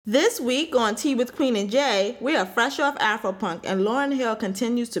This week on Tea with Queen and Jay, we are fresh off Afropunk and Lauryn Hill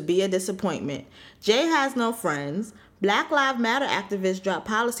continues to be a disappointment. Jay has no friends, Black Lives Matter activists drop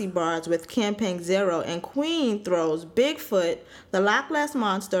policy bars with Campaign Zero, and Queen throws Bigfoot, the Loch Ness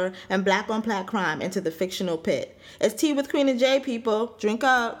Monster, and black on black crime into the fictional pit. It's Tea with Queen and Jay, people. Drink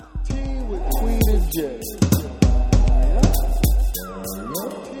up. Tea with Queen and Jay.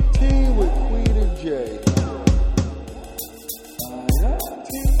 Tea with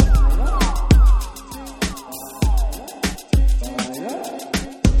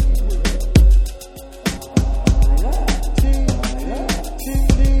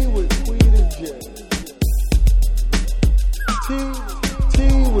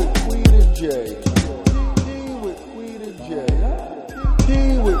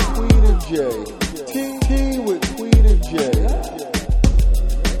Queen and Jay.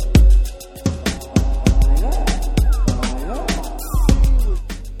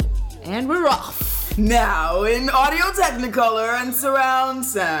 And we're off. Now in audio technicolor and surround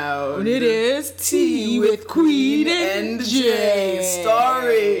sound, it is Tea with Queen and Jay,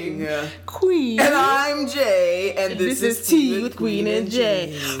 starring Queen. And I'm Jay, and this is Tea with Queen and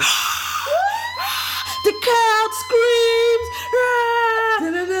Jay. The crowd screams.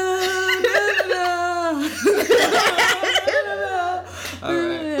 All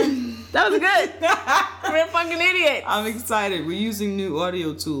right. That was good. We're fucking idiots. I'm excited. We're using new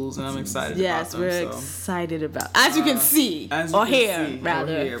audio tools, and I'm excited yes, about them. Yes, we're excited about. As you can see, or hear,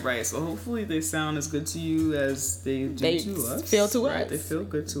 rather. Or hear, right. So hopefully they sound as good to you as they do to us. Feel to right? us. They feel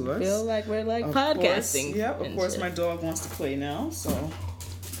good to us. Feel like we're like of podcasting. Yep. Of course, my dog wants to play now, so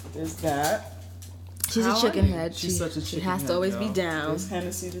there's that. She's a chicken head. She's such a chicken head. She has to always be down.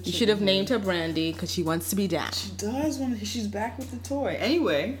 You should have named her Brandy because she wants to be down. She does when she's back with the toy.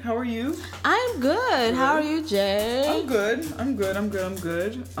 Anyway, how are you? I'm good. How are you, Jay? I'm good.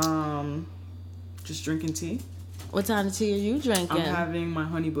 Just drinking tea. What kind of tea are you drinking? I'm having my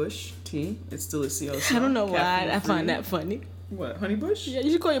honey bush tea. It's still a CO. I don't know why I find that funny. What, honey bush? Yeah,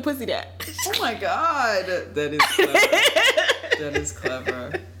 you should call your pussy that. Oh my god, that is clever. That is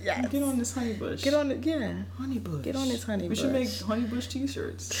clever. Yes. Get on this honey bush. Get on it, yeah. Honey bush. Get on this honey bush. We should make honey bush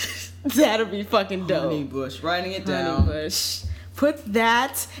t-shirts. That'll be fucking dope. Honey bush. Writing it down. Honey bush. Put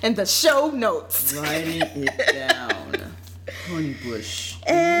that in the show notes. Writing it down. Honey bush.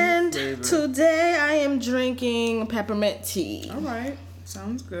 And today I am drinking peppermint tea. All right.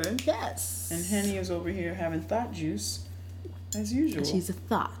 Sounds good. Yes. And Henny is over here having thought juice. As usual. She's a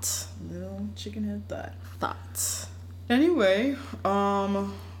thought. Little chicken head thought. Thought. Anyway,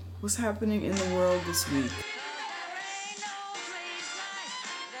 what's happening in the world this week?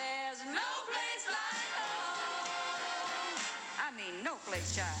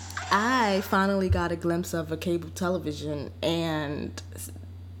 I finally got a glimpse of a cable television, and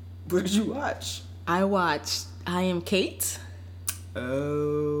what did you watch? I watched I Am Kate.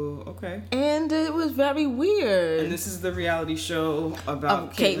 Oh, okay. And it was very weird. And this is the reality show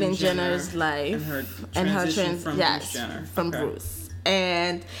about Caitlyn Jenner's life and her transition from Bruce Jenner. From Bruce.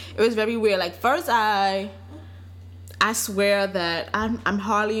 And it was very weird. Like, first I swear that I'm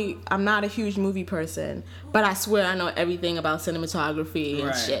not a huge movie person, but I swear I know everything about cinematography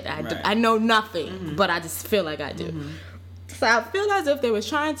and shit. I know nothing, but I just feel like I do. Mm-hmm. So I feel as if they were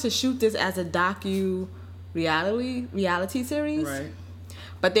trying to shoot this as a reality series. Right.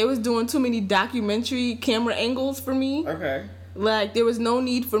 But they was doing too many documentary camera angles for me. Okay. Like, there was no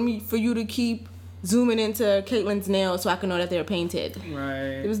need for you to keep zooming into Caitlyn's nails so I can know that they're painted.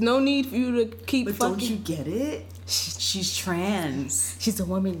 Right. There was no need for you to keep But don't you get it? She's trans. She's a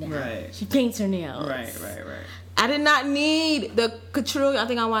woman now. Right. She paints her nails. Right. I did not need the Couture. I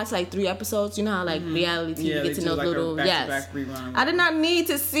think I watched like 3 episodes. You know how like reality TV gets in those like little back-to-back rerun. I did not need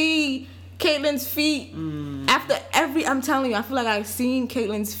to see Caitlyn's feet after every. I'm telling you, I feel like I've seen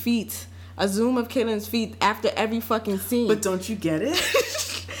Caitlyn's feet. A zoom of Caitlyn's feet after every fucking scene. But don't you get it?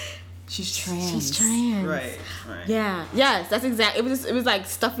 She's trans. Right. Yeah. Yes. That's exactly. It was like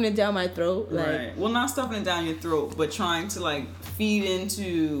stuffing it down my throat. Like, right. Well, not stuffing it down your throat, but trying to like feed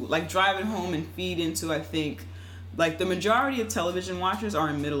into, like drive it home and feed into. I think, like the majority of television watchers are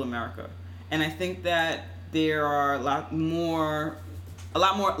in Middle America, and I think that there are a lot more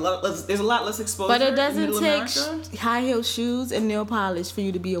there's a lot less exposure. But it doesn't take high heel shoes and nail polish for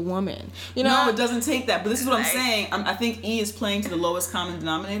you to be a woman. You know, no, it doesn't take that. But this is what I'm saying. I think E is playing to the lowest common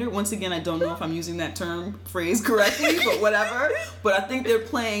denominator. Once again, I don't know if I'm using that phrase correctly, but whatever. But I think they're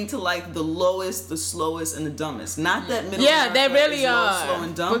playing to like the lowest, the slowest, and the dumbest. Not that middle. Yeah, they really are are. Low, slow,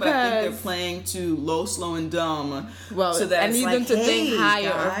 and dumb. But I think they're playing to low, slow, and dumb. Well, so that I need them to think higher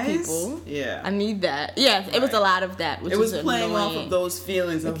of people. Yeah, I need that. Yeah, it was a lot of that. Which it was is playing annoying. off of those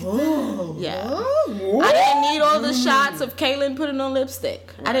feelings of oh Yeah. oh, I didn't need all the shots of Caitlyn putting on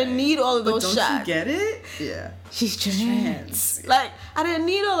lipstick. I didn't need all of those don't shots. you get it? Yeah. She's trans. Like, I didn't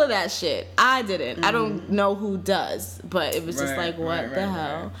need all of that shit. I didn't. I don't know who does, but it was just Right, like, what right, the right,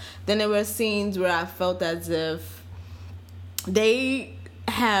 hell? right. Then there were scenes where I felt as if they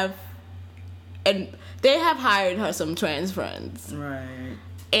have hired her some trans friends, Right.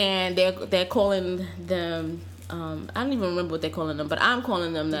 and they're calling them. I don't even remember what they're calling them, but I'm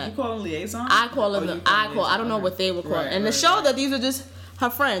calling them that. You call them liaison? I call them. Oh, them. you call I them call. I don't know liaison. what they were calling. Right, And the right, show right. that these were just her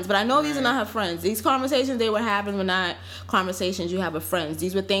friends, but I know these are Right. not her friends. These conversations they were having were not conversations you have with friends.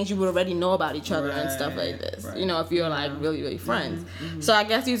 These were things you would already know about each other and stuff like Right, this. right. You know, if you're like really, really friends. So I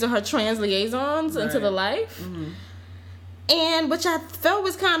guess these are her trans liaisons into the Right. life. And which I felt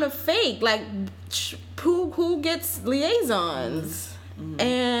was kind of fake. Like, who gets liaisons?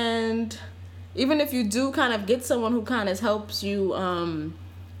 And even if you do kind of get someone who kind of helps you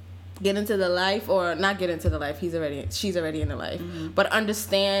get into the life, or not get into the life, she's already in the life, but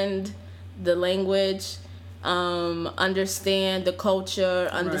understand the language, understand the culture,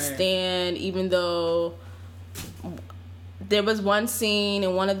 understand, even though there was one scene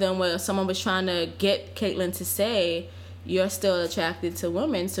in one of them where someone was trying to get Caitlyn to say, you're still attracted to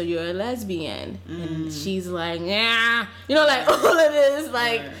women, so you're a lesbian. And she's like, yeah, you know, like all of this,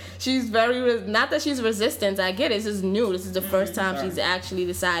 like she's very, not that she's resistant, I get it, this is new, this is the first time she's actually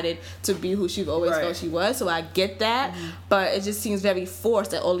decided to be who she always felt she was, so I get that, but it just seems very forced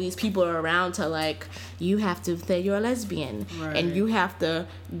that all these people are around her, like, you have to say you're a lesbian, and you have to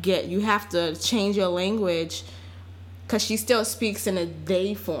change your language, because she still speaks in a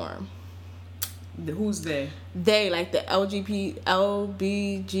they form. Who's they? They, like the LBGT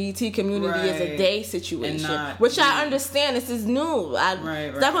community, is a they situation, not which I understand. This is new.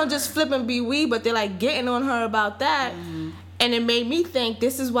 It's not gonna just flip and be we, but they're like getting on her about that, and it made me think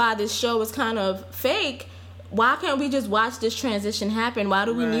this is why this show is kind of fake. Why can't we just watch this transition happen? Why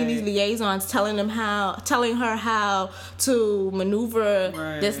do we need these liaisons telling her how to maneuver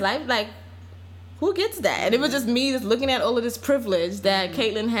this life? Like, who gets that? And it was just me just looking at all of this privilege that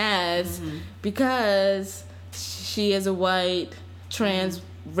Caitlyn has because she is a white, trans,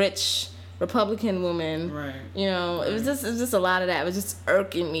 rich Republican woman. Right. You know, it was just a lot of that. It was just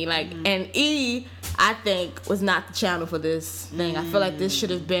irking me. Like, and E, I think, was not the channel for this thing. I feel like this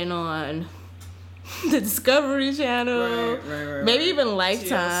should have been on the Discovery Channel, maybe even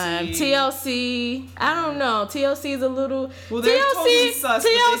Lifetime, TLC. I don't know. TLC is a little. Well, totally sus,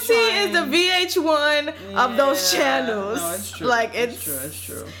 TLC is the VH1 of those channels. No, it's true. Like it's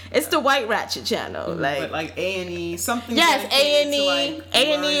true. It's the White Ratchet channel. But like A&E, something. Yes, A&E.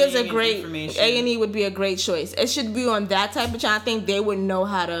 A&E is a great. information. A&E would be a great choice. It should be on that type of channel. I think they would know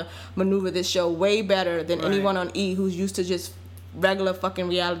how to maneuver this show way better than anyone on E who's used to just regular fucking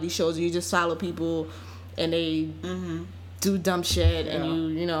reality shows. You just follow people and they do dumb shit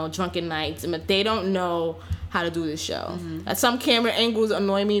and you know, drunken nights, but they don't know how to do this show. Some camera angles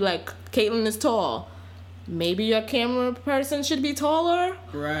annoy me, like Caitlyn is tall. Maybe your camera person should be taller.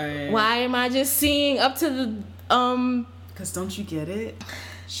 Right. Why am I just seeing up to the Because don't you get it?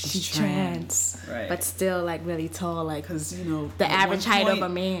 She's trans. Right. But still like really tall, like Because, you know, the at average one height of point, a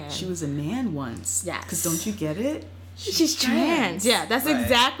man. She was a man once. Yes. Because don't you get it? She's trans. Yeah, that's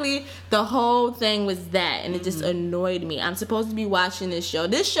exactly the whole thing was that, and it just annoyed me. I'm supposed to be watching this show.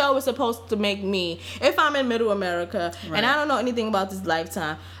 This show is supposed to make me, if I'm in Middle America and I don't know anything about this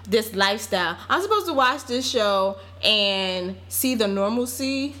lifestyle, I'm supposed to watch this show and see the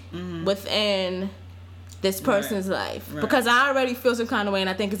normalcy within this person's life, because I already feel some kind of way, and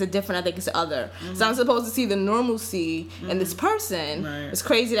I think it's I think it's other. So I'm supposed to see the normalcy in this person. It's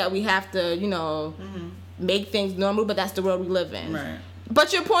crazy that we have to, you know, make things normal, but that's the world we live in. Right.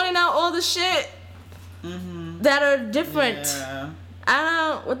 But you're pointing out all the shit that are different. Yeah. I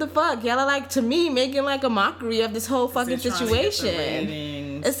don't. What the fuck? Y'all are like, to me, making like a mockery of this whole fucking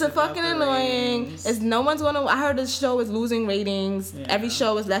situation. It's a fucking annoying. Ratings. It's no one's gonna. I heard this show is losing ratings. Yeah. Every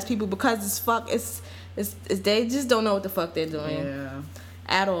show is less people because it's they just don't know what the fuck they're doing. Yeah.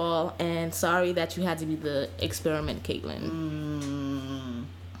 At all. And sorry that you had to be the experiment, Caitlyn.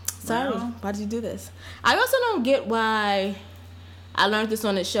 Sorry. Well. Why did you do this? I also don't get why. I learned this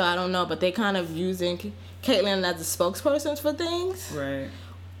on the show. I don't know, but they kind of using Caitlyn as a spokesperson for things. Right.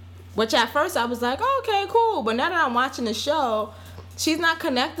 Which at first I was like, oh, okay, cool. But now that I'm watching the show, she's not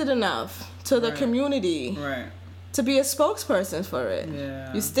connected enough to the community to be a spokesperson for it.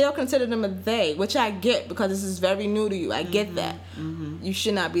 Yeah. You still consider them a they, which I get because this is very new to you. I get that. You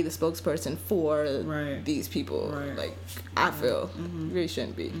should not be the spokesperson for these people. Like, I feel you really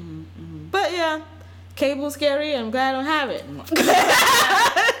shouldn't be. But yeah, Cable's scary. I'm glad I don't have it.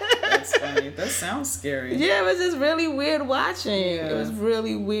 That's funny. That sounds scary. Yeah, it was just really weird watching. Yeah. It was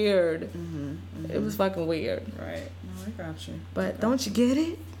really weird. It was fucking weird. Right. No, I got you. But don't you get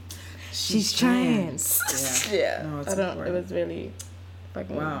it? She's trans. Yeah. Yeah. No, it's I don't. important. It was really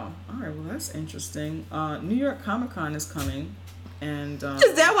fucking weird. Wow. All right. Well, that's interesting. New York Comic Con is coming, and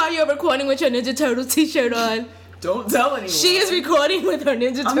Is that why you're recording with your Ninja Turtles t-shirt on? don't tell anyone. She is recording with her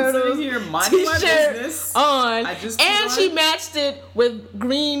Ninja I'm Turtles sitting here minding my t-shirt business. on, I just and put she on- matched it with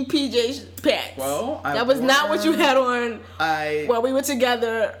green PJ pants. Well, that was not what you had on I while we were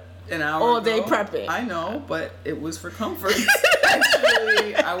together. an hour all ago. day prepping. I know, but it was for comfort.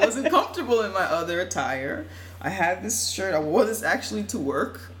 Actually, I wasn't comfortable in my other attire. I had this shirt. I wore this actually to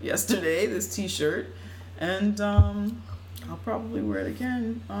work yesterday. This T-shirt, and I'll probably wear it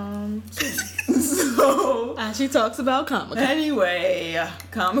again soon. So She talks about Comic-Con. anyway,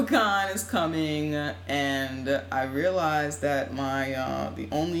 Comic-Con is coming, and I realized that my the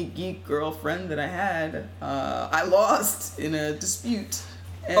only geek girlfriend that I had, I lost in a dispute.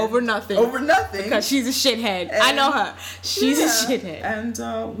 And- Over nothing. Over nothing. Because she's a shithead. I know her. She's a shithead.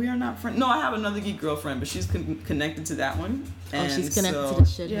 And we are not friends. No, I have another geek girlfriend, but she's connected to that one. And she's connected so, to the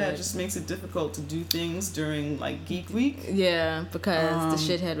shithead. Yeah, it just makes it difficult to do things during like Geek Week. Yeah, because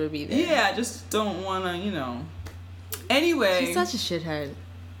the shithead would be there. Yeah, I just don't want to, Anyway. She's such a shithead.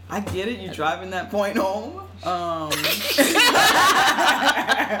 I get it. You're driving that point home.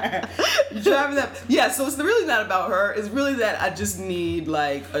 You're driving that. Yeah. So it's really not about her. It's really that I just need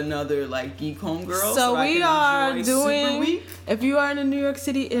like another like geek homegirl. So I we can are enjoy Super doing. Week. If you are in the New York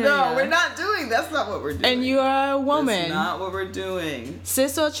City area. No, we're not doing. That's not what we're doing. And you are a woman. That's not what we're doing.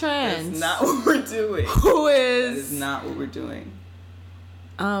 Cis or trans. That's not what we're doing. Who That is is not what we're doing.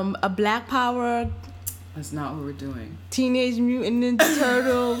 a Black Power That's not what we're doing. Teenage Mutant Ninja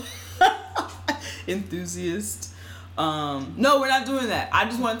Turtle. Enthusiast. No, we're not doing that. I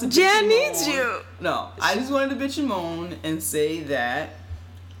just wanted to bitch Jan and needs moan. you. No, I just wanted to bitch and moan and say that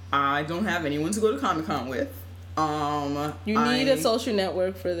I don't have anyone to go to Comic-Con with. You need a social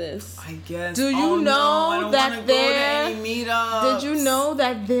network for this. I guess. Do you Oh, no, I know don't that wanna go to there? any meetups. Did you know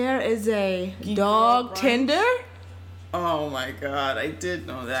that there is a Geek dog Girl Brunch? Tinder? Oh my god, I did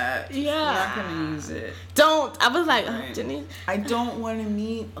know that. Yeah. I'm not gonna use it. Don't. I was like, Right. oh, Jenny. I don't want to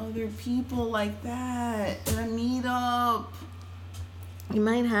meet other people like that in a meetup. You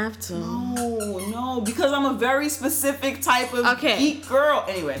might have to. No, because I'm a very specific type of Okay. geek girl.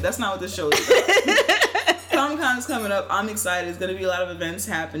 Anyway, that's not what this show is about. Comic-Con is coming up. I'm excited. There's going to be a lot of events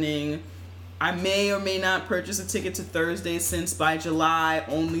happening. I may or may not purchase a ticket to Thursday since by July,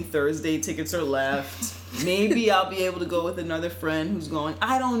 only Thursday tickets are left. Maybe I'll be able to go with another friend who's going.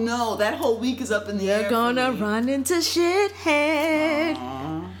 I don't know. That whole week is up in the air. You're for gonna me. run into shithead.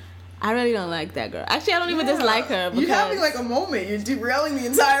 Aw. I really don't like that girl. Actually, I don't even dislike her because You're having like a moment. You're derailing the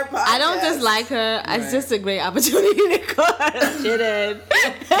entire podcast. I don't dislike her. Right. It's just a great opportunity to call her a shithead.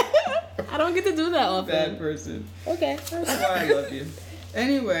 I don't get to do that often. Bad person. Okay. That's why I love you.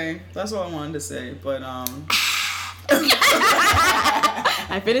 Anyway, that's all I wanted to say. But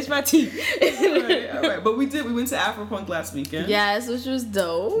I finished my tea. all right. But we went to Afropunk last weekend. Yes, which was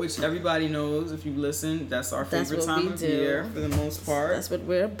dope. Which everybody knows if you listen, that's our That's favorite what time we of do. year for the most part. That's what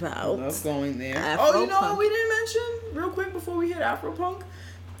we're about. Love going there. Afropunk. Oh, you know what we didn't mention real quick before we hit Afropunk?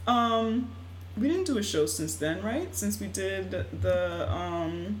 We didn't do a show since then, right? Since we did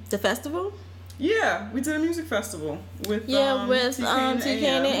The festival? yeah, we did a music festival with with TK and TK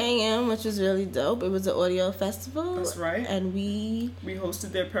and AM, which was really dope. It was an audio festival. That's right. And we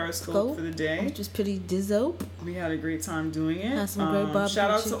hosted their Periscope Scope, for the day. which was pretty dope. We had a great time doing it. Had some great barbecue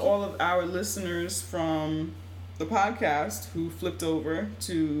shout out to chicken. all of our listeners from the podcast who flipped over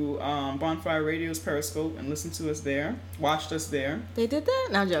to Bonfire Radio's Periscope and listened to us there, watched us there. They did that?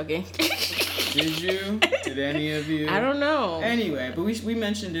 No, I'm joking. Did you? Did any of you? I don't know. Anyway, but we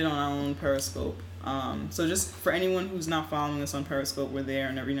mentioned it on our own Periscope. So just for anyone who's not following us on Periscope, we're there,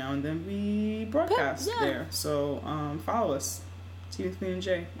 and every now and then we broadcast Yeah. there. So follow us. T with Queen and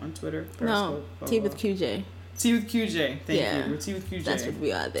J on Twitter, No, Periscope. T with QJ. T with QJ. Thank Yeah. you. We're T with QJ. That's what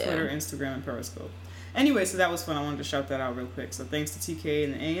we are there. Twitter, Instagram, and Periscope. Anyway, so that was fun. I wanted to shout that out real quick. So thanks to TK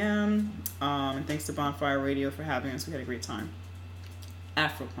and the AM, and thanks to Bonfire Radio for having us. We had a great time.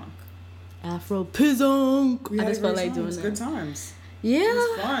 Afropunk. Afro-pizunk. We I had just a great felt like time. doing It was that. good times. Yeah. It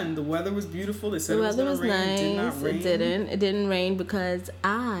was fun. The weather was beautiful. They said The it was weather going was to rain. nice. It did not rain. It didn't. It didn't rain because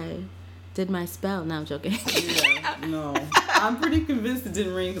I did my spell. No, I'm joking. Yeah, no. I'm pretty convinced it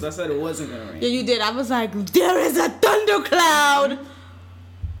didn't rain because I said it wasn't going to rain. Yeah, you did. I was like, there is a thundercloud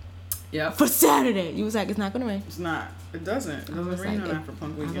Yep. for Saturday. You was like, it's not gonna rain. It's not. It doesn't. It doesn't was rain like, on Afropunk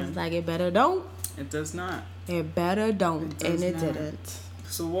I was weekend. like, it better don't. It does not. It better don't, It does and it not. didn't.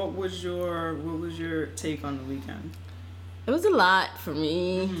 So what was your take on the weekend? It was a lot for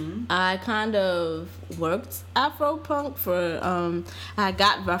me. Mm-hmm. I kind of worked Afro punk for I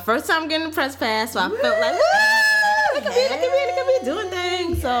got my first time getting a press pass, so I felt like, woo! Look at me doing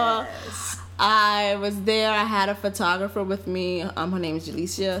things. So I was there. I had a photographer with me. Her name is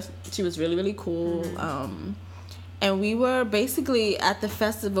Jalecia. She was really, really cool. And we were basically at the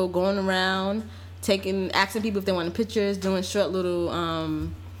festival going around asking people if they wanted pictures, doing short little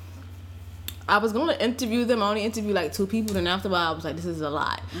I was going to interview them. I only interviewed like 2 people. Then after a while, I was like, this is a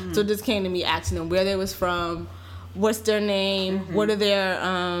lot. So it just came to me asking them where they was from, what's their name, what are their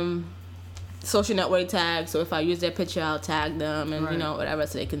social network tags. So if I use their picture, I'll tag them and, Right. you know, whatever,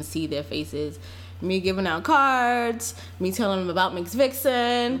 so they can see their faces. Me giving out cards, me telling them about Mix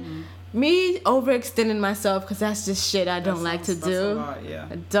Vixen, me overextending myself because that's just shit I don't like to That's do. a lot, yeah.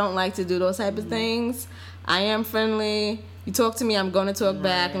 I don't like to do those type of things. I am friendly. You talk to me, I'm gonna talk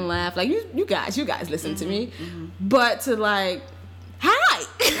back and laugh. Like you guys listen to me. But to like, hi.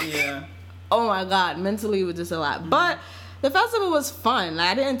 Yeah. Oh my God, mentally it was just a lot. But the festival was fun. Like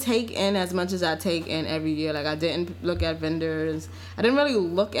I didn't take in as much as I take in every year. Like I didn't look at vendors. I didn't really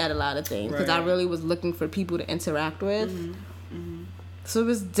look at a lot of things because I Right. really was looking for people to interact with. So it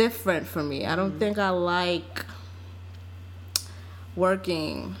was different for me. I don't think I like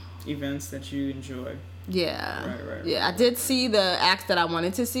working. Events that you enjoy. Yeah. Right. Yeah, I did see the acts that I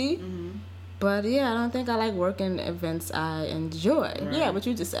wanted to see. But yeah, I don't think I like working events I enjoy. Right. Yeah, what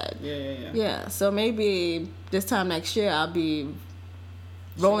you just said. Yeah. Yeah, so maybe this time next year I'll be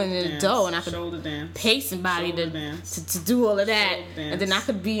rolling Shoulder in the dance, dough and I could shoulder dance. pay somebody Shoulder to, dance. to do all of that. Shoulder And then I dance.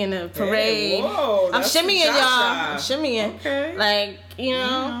 could be in a Hey, parade. whoa, I'm that's the shimmying, y'all. cha-cha. I'm shimmying. Okay. Like, you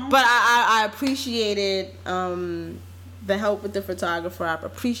know. But I appreciated the help with the photographer. I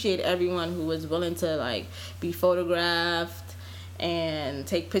appreciate everyone who was willing to like be photographed and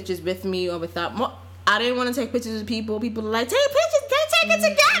take pictures with me or without. I didn't want to take pictures with people. People were like, take pictures, take it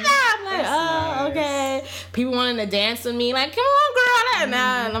together. I'm like, That's nice. okay. People wanting to dance with me, like, come on, girl.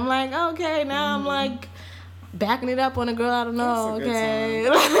 And I'm like, okay. Now I'm like backing it up on a girl I don't know. That's a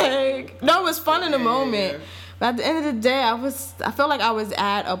good Okay. Like, no, it was fun in the moment. Yeah. But at the end of the day, I felt like I was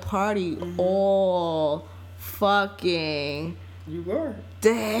at a party all fucking You were.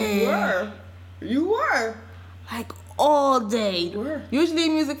 day. You were. Like all day. You were. Usually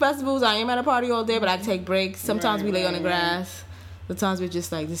music festivals, I am at a party all day, but I take breaks. Sometimes we lay on the right. grass. Sometimes we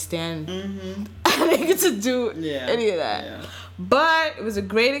just like just stand. I didn't get to do any of that. Yeah. But it was a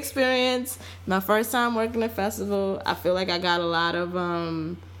great experience. My first time working a festival. I feel like I got a lot of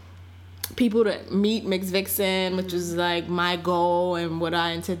people to meet Mix Vixen, which was like my goal and what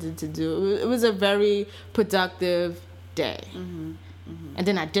I intended to do. It was a very productive day. And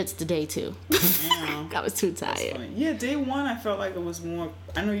then I ditched the day 2. Yeah. I was too tired. Funny. Yeah, day 1 I felt like it was more.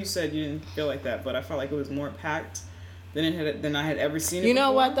 I know you said you didn't feel like that, but I felt like it was more packed than I had ever seen it. You know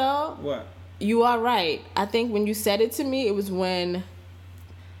before. what though? What? You are right. I think when you said it to me, it was when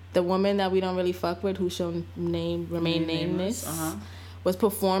the woman that we don't really fuck with, who shall remain nameless, was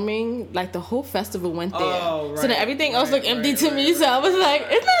performing. Like the whole festival went there. Oh, So then right, everything else looked empty right, to me. right, So I was like,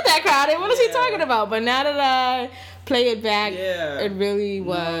 it's not that crowded. What is she Yeah. talking about? But now that I play it back, Yeah. it really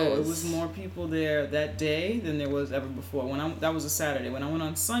was. No, it was more people there that day than there was ever before. That was a Saturday. When I went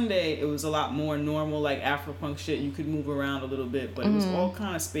on Sunday, it was a lot more normal, like Afro-punk shit. You could move around a little bit, but it was all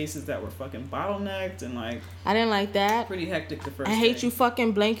kind of spaces that were fucking bottlenecked and like I didn't like that. pretty hectic the first I hate day. you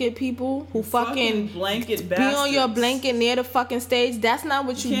fucking blanket people who fucking blanket be on your bastards. blanket near the fucking stage. That's not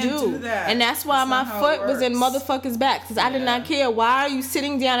what you can't do. do that. And that's why That's my not how foot it was in works. motherfuckers' backs. Because I did not care. Why are you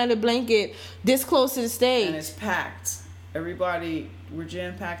sitting down in the blanket this close to the And stage? it's packed. Everybody, we're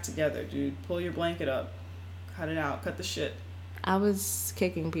jam-packed together, dude. Pull your blanket up. Cut it out. Cut the shit. I was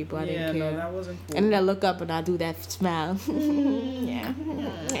kicking people. I Yeah, didn't care. no, that wasn't cool. And then I look up and I do that smile. Yeah.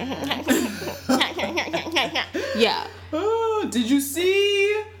 Yeah. Oh, did you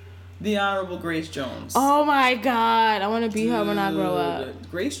see the Honorable Grace Jones? Oh my God. I want to be her when I grow up.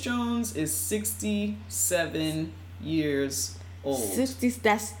 Dude, Grace Jones is 67 years old. 60,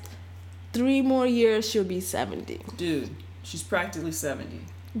 that's 3 more years, she'll be 70. Dude, she's practically 70.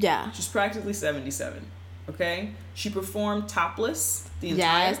 Yeah. She's practically 77. Okay? She performed topless the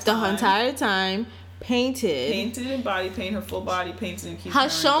entire Yes, the time. entire time. Painted. Painted in body paint, her full body painted and keep Her carrying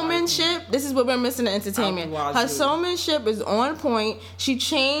body paint. showmanship, this is what we're missing in entertainment. Out the Her wazoo. showmanship is on point. She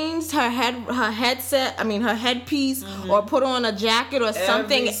changed her her headpiece, or put on a jacket or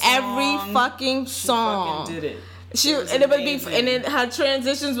something every song, fucking She song. fucking did it. It would be, and then her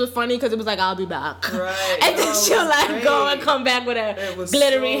transitions was funny because it was like, I'll be back. Right. And then she'll like go and come back with a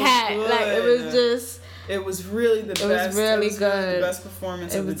glittery hat. Good. Like, it was just. It was really the best. It was really good. The best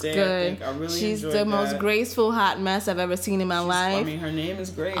performance of the day. Good. I think I really She's enjoyed the that. most graceful hot mess I've ever seen in my life. I mean, her name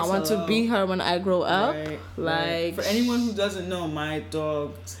is Grace. I want to be her when I grow up. Right. For anyone who doesn't know, my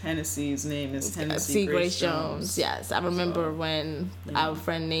dog Hennessy's name is Hennessy Grace Jones. Yes, I remember when our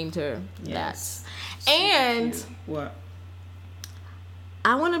friend named her that. And what?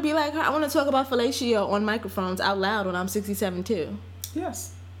 I want to be like her. I want to talk about fellatio on microphones out loud when I'm 67 too.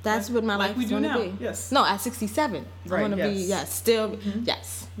 Yes. That's what my life is going to be. Yes. No, at 67. Right, I want to be, still,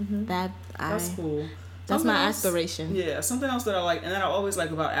 yes. Mm-hmm. That's cool. That's my aspiration. Yeah, something else that I like, and that I always like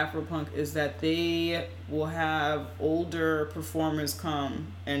about Afropunk is that they will have older performers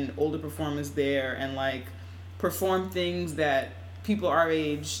come and older performers there and like perform things that people our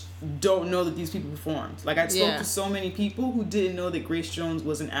age don't know that these people performed. Like I spoke to so many people who didn't know that Grace Jones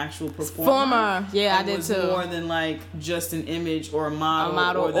was an actual performer. Yeah, I did was too. More than like just an image or a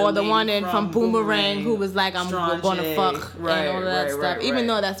model, or the one from Boomerang who was like, I'm gonna fuck and all that stuff. Even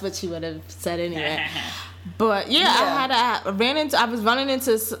though that's what she would have said anyway. But I was running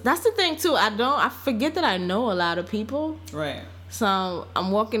into. That's the thing too. I forget that I know a lot of people. Right. So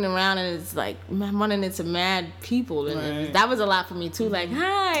I'm walking around and it's like I'm running into mad people, and that was a lot for me too. Like,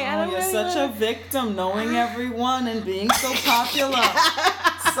 hi, you're such a victim, knowing everyone and being so popular.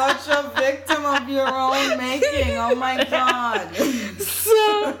 Such a victim of your own making. Oh my god.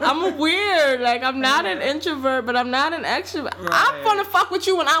 So I'm weird. Like I'm not an introvert, but I'm not an extrovert. I want to fuck with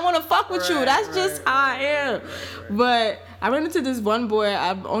you when I want to fuck with you. That's just how I am. But I ran into this one boy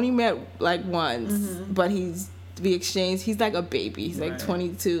I've only met like once, but we exchanged. He's like a baby. He's like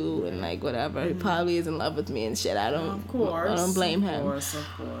 22 and like whatever. He probably is in love with me and shit. I don't blame him. Of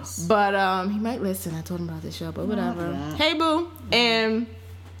course. But he might listen. I told him about this show, but whatever. Hey boo. And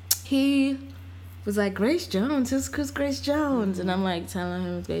he was like, Grace Jones, who's Grace Jones? And I'm like telling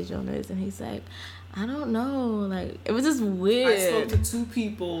him who Grace Jones is, and he's like, I don't know. Like, it was just weird. I spoke to two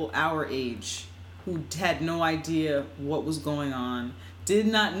people our age who had no idea what was going on. Did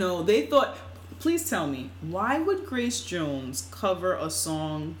not know. They thought. Please tell me, why would Grace Jones cover a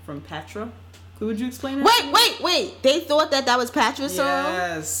song from Patra? Could you explain that? Wait. They thought that was Patra's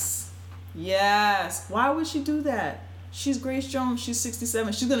song? Yes. Why would she do that? She's Grace Jones. She's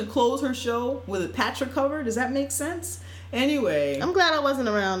 67. She's going to close her show with a Patra cover? Does that make sense? Anyway. I'm glad I wasn't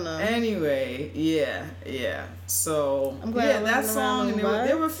around though. Anyway, yeah. So, I'm glad that song, and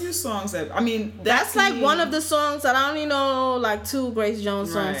there were a few songs that, I mean, that's like one of the songs that I only know like two Grace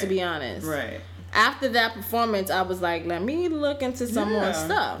Jones songs, to be honest. Right. After that performance, I was like, let me look into some more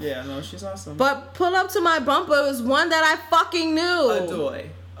stuff. Yeah, no, she's awesome. But Pull Up to My Bumper was one that I fucking knew.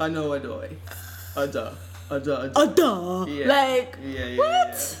 Adoy. Ada. Yeah. Like, yeah.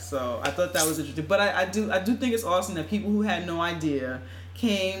 what? So I thought that was interesting. But I do think it's awesome that people who had no idea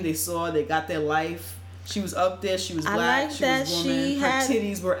came, they saw, they got their life. She was up there. She was black. Like she was woman. Her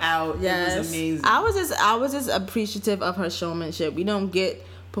titties were out. Yes. It was amazing. I was just appreciative of her showmanship. We don't get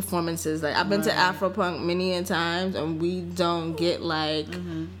performances like I've been to Afropunk many a times, and we don't get like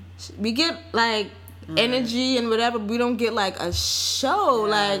we get like energy and whatever. We don't get like a show.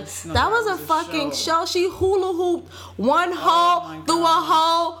 That was a fucking show. She hula hooped one hoe through a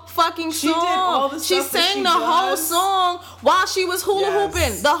whole fucking song. She sang the whole song while she was hula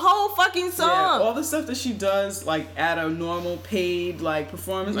hooping. The whole fucking song. Yeah, all the stuff that she does like at a normal paid like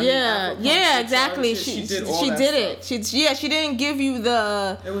performance. Exactly. She did it. She didn't give you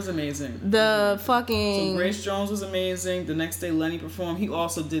the. It was amazing. The fucking. So Grace Jones was amazing. The next day Lenny performed. He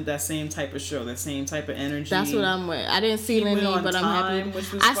also did that same type of show. That same type of energy. That's what I'm with. I didn't see Lenny, but I'm happy.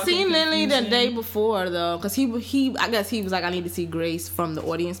 I seen Lenny the day before though, because he I guess he was like, I need to see Grace from the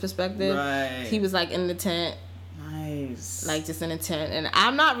audience perspective. Right. He was like in the tent. Nice. Like just in the tent, and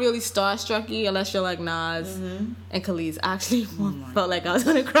I'm not really starstrucky unless you're like Nas and Khalees. I actually felt like I was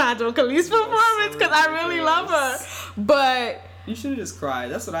gonna cry during Khalees' performance because I really love her, but. You should have just cried.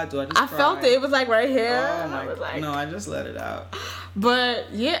 That's what I do. I felt it. It was like right here. Oh my god. No, I just let it out.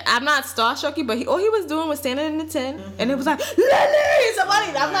 But yeah, I'm not starstrucky. But all he was doing was standing in the tent, and it was like Lenny.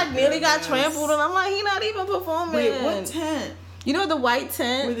 Somebody, I'm like nearly got trampled, and I'm like, he not even performing. Wait, what tent? You know the white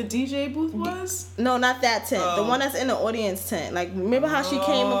tent where the DJ booth was? No, not that tent. The one that's in the audience tent. Like, remember how she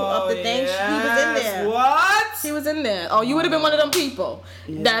came up the thing? He was in there. What? He was in there. Oh, you would have been one of them people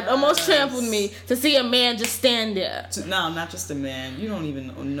that almost trampled me to see a man just stand there. No, not just a man. You don't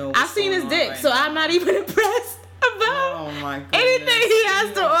even know. I've seen his dick, so I'm not even impressed about anything he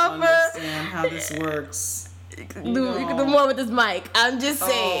has to offer. Understand how this works. You can do more with this mic. I'm just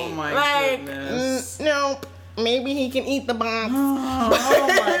saying. Oh my goodness. Nope. maybe he can eat the box. Oh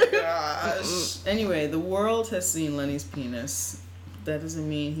my gosh. Anyway, the world has seen Lenny's penis. That doesn't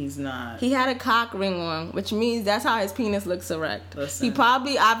mean he's not. He had a cock ring on, which means that's how his penis looks erect. Listen, He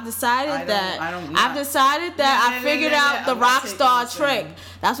probably. I've decided I figured out the I'm not rock taking star this trick. in.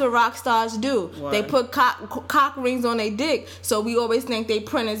 That's what rock stars do. What? They put cock rings on their dick, so we always think they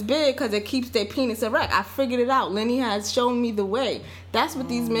print as big because it keeps their penis erect. I figured it out. Lenny has shown me the way. That's what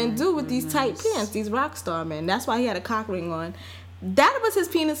these men do with these tight pants. These rock star men. That's why he had a cock ring on. That was his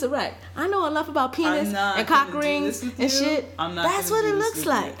penis erect. I know enough about penis and cock rings and shit. That's what it looks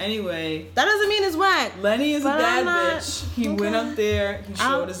like. Anyway, that doesn't mean it's whack. Lenny is a bad bitch. He went up there. He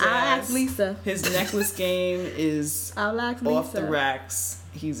showed his ass. I'll ask Lisa. His necklace game is off the racks.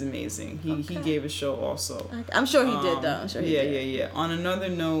 He's amazing. He gave a show also. I'm sure he did though. I'm sure he did. Yeah. On another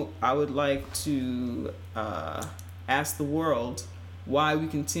note, I would like to ask the world why we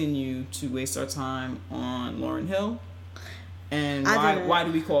continue to waste our time on Lauryn Hill. And why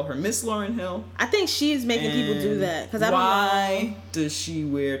do we call her Miss Lauryn Hill? I think she's making people do that. Because why does she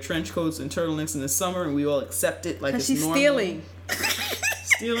wear trench coats and turtlenecks in the summer and we all accept it like it's she's normal? Stealing.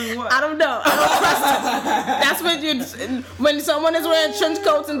 Stealing what? I don't know. I don't trust it. That's what when someone is wearing trench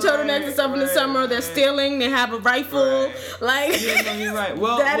coats and turtlenecks and stuff in the summer, they're stealing. They have a rifle. Like yeah, no, you're right.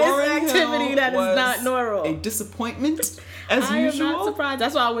 Well, that Lauryn is activity Hill that is not normal. A disappointment. As I usual. am not surprised.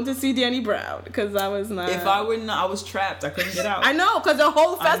 That's why I went to see Danny Brown because I was not. If I wouldn't, I was trapped. I couldn't get out. I know because the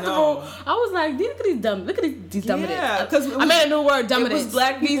whole festival, I was like, look at these dumb, look at these dumb idiots. Yeah, because I made a new word, dumb idiots. It was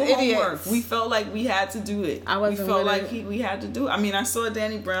black people these homework. idiots. We felt like we had to do it. We felt like we had to do it. I mean, I saw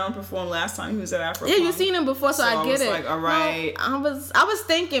Danny Brown perform last time he was at Afro. Yeah, you've seen him before, so I get it. Like, all right. Well, I was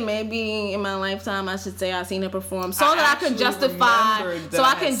thinking maybe in my lifetime I should say I've seen him perform, so that I can justify. So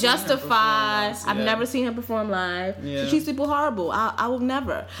I can justify. I've never seen him perform live. Yeah. She treats people horrible. I will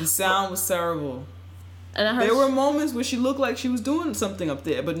never. The sound was terrible. And I heard there were moments where she looked like she was doing something up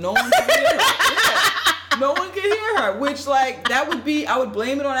there, but no one could hear her. Yeah. No one could hear her, which like that would be. I would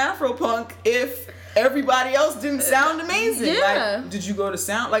blame it on Afropunk if everybody else didn't sound amazing. Yeah. Like, did you go to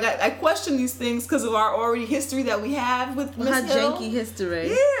sound? Like I question these things because of our already history that we have with Miss Hill. janky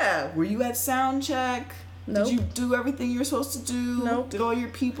history. Yeah. Were you at sound check? Nope. Did you do everything you're supposed to do? Nope. Did all your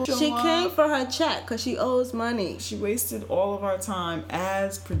people show She up? came for her check because she owes money. She wasted all of our time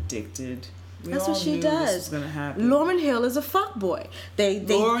as predicted. That's what she does. This was gonna happen. Lauryn Hill is a fuckboy.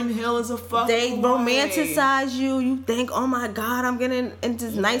 Lauryn Hill is a fuckboy. They romanticize you. You think, oh my God, I'm getting into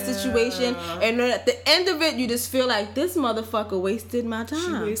this nice situation. And then at the end of it, you just feel like this motherfucker wasted my time.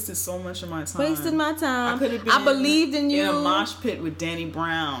 She wasted so much of my time. Wasted my time. I could have been I believed in you. In a mosh pit with Danny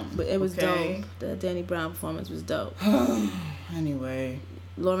Brown. But it was dope. The Danny Brown performance was dope. Anyway.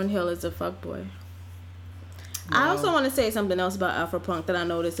 Lauryn Hill is a fuckboy. Wow. I also want to say something else about Afropunk that I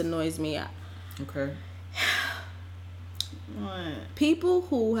notice annoys me. Okay. What? People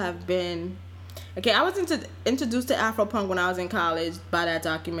who have been... Okay, I was introduced to Afropunk when I was in college by that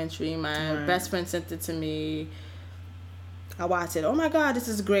documentary. My best friend sent it to me. I watched it. Oh my God, this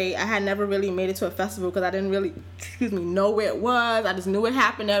is great. I had never really made it to a festival because I didn't really, know where it was. I just knew it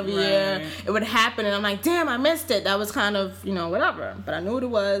happened every year. It would happen and I'm like, damn, I missed it. That was kind of, whatever. But I knew what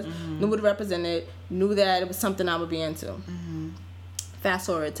it was, knew what it represented, knew that it was something I would be into. Fast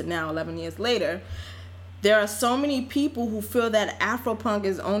forward to now, 11 years later, there are so many people who feel that Afropunk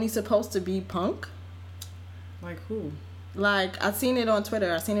is only supposed to be punk. Like who? Like, I've seen it on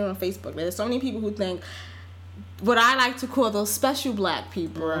Twitter. I've seen it on Facebook. There's so many people who think what I like to call those special black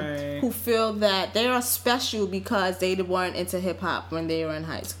people who feel that they are special because they weren't into hip-hop when they were in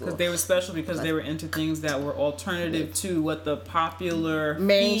high school. Because they were special because they were into things that were alternative to what the popular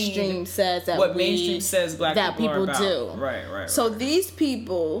mainstream says that mainstream says black that people are do. About. Right. So these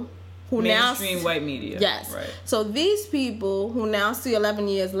people who mainstream white media. Yes. Right. So these people who now see 11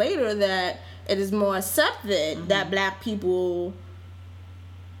 years later that it is more accepted that black people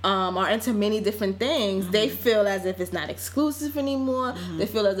are into many different things, they feel as if it's not exclusive anymore. They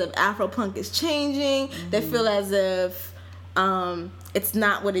feel as if Afropunk is changing. They feel as if it's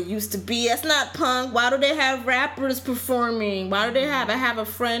not what it used to be. It's not punk. Why do they have rappers performing? Why do they have... I have a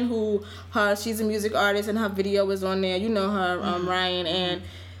friend who, she's a music artist and her video is on there. You know her, Ryan, and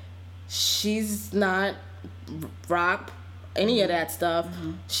she's not rock, any of that stuff.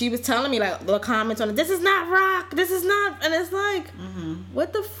 She was telling me like the comments on it, this is not rock, this is not, and it's like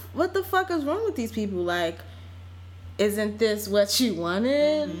what the fuck is wrong with these people? Like isn't this what you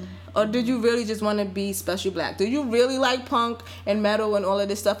wanted? Or did you really just want to be special black? Do you really like punk and metal and all of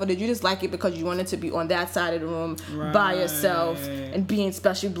this stuff? Or did you just like it because you wanted to be on that side of the room by yourself and being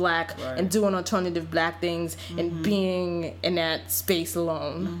special black and doing alternative black things and being in that space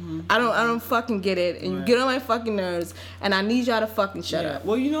alone? I don't fucking get it. And you get on my fucking nerves. And I need y'all to fucking shut up.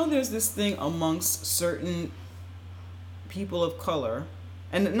 Well, there's this thing amongst certain people of color,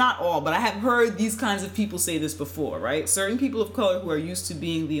 and not all, but I have heard these kinds of people say this before, right? Certain people of color who are used to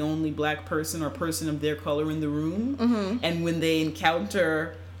being the only black person or person of their color in the room, and when they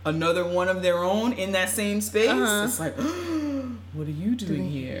encounter another one of their own in that same space, it's like, what are you doing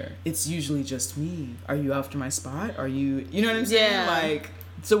here? It's usually just me. Are you after my spot? Are you know what I'm saying? Yeah. Like,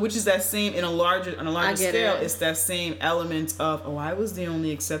 so which is that same, on a larger scale, it's that same element of, I was the only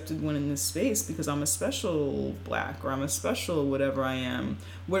accepted one in this space because I'm a special black, or I'm a special whatever I am.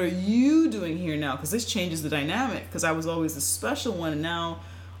 What are you doing here now? Because this changes the dynamic, because I was always the special one, and now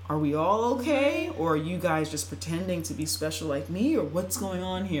are we all okay? Or are you guys just pretending to be special like me? Or what's going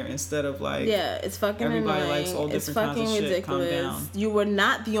on here? Instead of like, it's fucking everybody annoying. likes all It's different fucking kinds of shit. ridiculous. Calm down. You were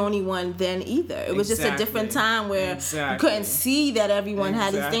not the only one then either. It was just a different time where you couldn't see that everyone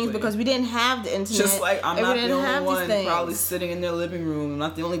had these things because we didn't have the internet. Just like I'm not the only one things. probably sitting in their living room. I'm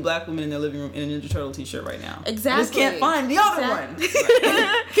not the only black woman in their living room in a Ninja Turtle t-shirt right now. Exactly. I just can't find the other one.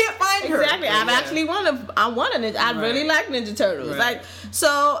 Can't find her. Exactly. I want a Ninja. I really like Ninja Turtles. Right. Like,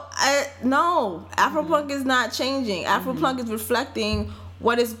 so no, Afropunk is not changing. Afropunk is reflecting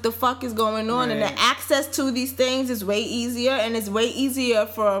what is the fuck is going on, and the access to these things is way easier, and it's way easier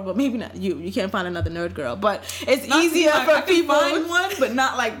for, well, maybe not you. You can't find another nerd girl, but it's not easier for I people. I can find one, but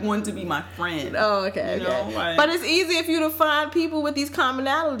not like one to be my friend. Oh, okay, you know, like, but it's easier for you to find people with these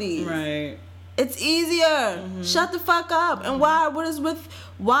commonalities. Right. It's easier. Shut the fuck up. And why? What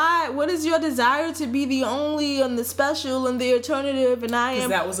is your desire to be the only and the special and the alternative? And I am. Because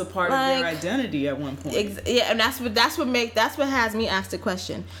that was a part of their identity at one point. Yeah, and that's what has me ask the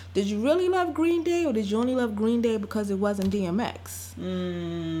question: did you really love Green Day, or did you only love Green Day because it wasn't DMX?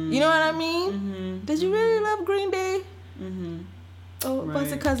 You know what I mean? Did you really love Green Day? Or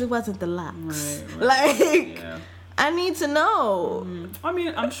was it because it wasn't the Lox? Like. Yeah. I need to know. I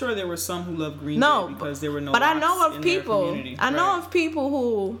mean, I'm sure there were some who loved Green Day because there were no. But I know of in people. Their community. I know of people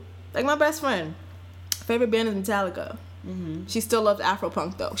who, like my best friend, favorite band is Metallica. She still loves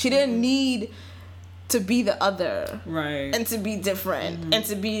Afropunk though. She didn't need to be the other, right? And to be different, and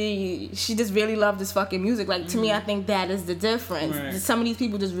to be. She just really loved this fucking music. Like to me, I think that is the difference. Right. Some of these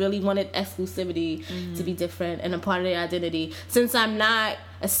people just really wanted exclusivity to be different and a part of their identity. Since I'm not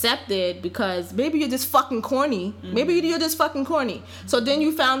accepted because maybe you're just fucking corny. Maybe you're just fucking corny. So then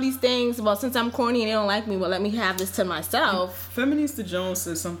you found these things. Well, since I'm corny and they don't like me, well, let me have this to myself. Feminista Jones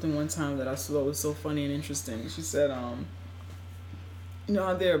said something one time that I thought was so funny and interesting. She said, you know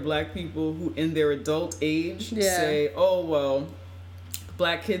how there are black people who in their adult age say, oh, well,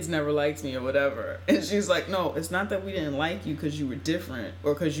 black kids never liked me or whatever. And she's like, no, it's not that we didn't like you because you were different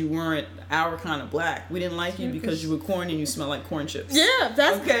or because you weren't our kind of black. We didn't like you because you were corny and you smell like corn chips. Yeah,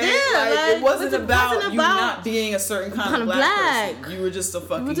 that's okay. Like, it wasn't about you not being a certain kind of black person. You were just a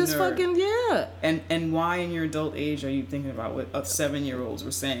fucking nerd. And why in your adult age are you thinking about what 7-year-olds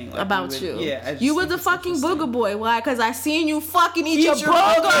were saying like about you? Yeah, you were the fucking booger boy. Why? Because I seen you fucking eat your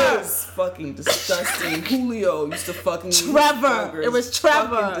burgers. Fucking disgusting. Julio used to fucking Trevor. It was Trevor.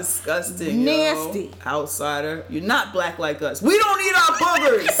 Fucking disgusting. Nasty. Yo. Outsider. You're not black like us. We don't eat our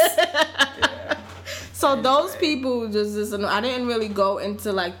boogers. Yeah. So those people just I didn't really go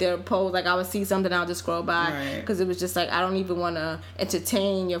into like their post. Like I would see something, I'll just scroll by because it was just like I don't even want to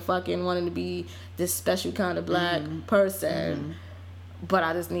entertain your fucking wanting to be this special kind of black person. But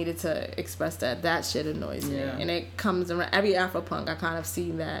I just needed to express that shit annoys me, and it comes around every Afropunk. I kind of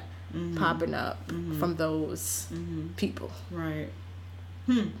see that popping up from those people. Right.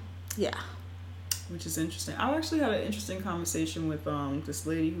 Yeah. Which is interesting. I actually had an interesting conversation with this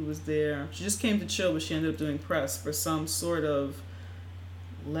lady who was there. She just came to chill, but she ended up doing press for some sort of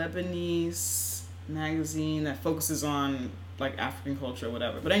Lebanese magazine that focuses on like African culture or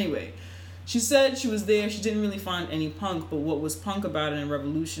whatever. But anyway, she said she was there. She didn't really find any punk, but what was punk about it and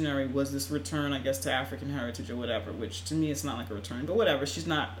revolutionary was this return, I guess, to African heritage or whatever, which to me it's not like a return, but whatever. She's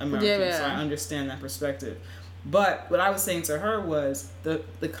not American, so I understand that perspective. But what I was saying to her was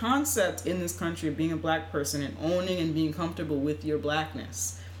the concept in this country of being a black person and owning and being comfortable with your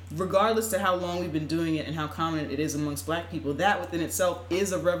blackness regardless to how long we've been doing it and how common it is amongst black people, that within itself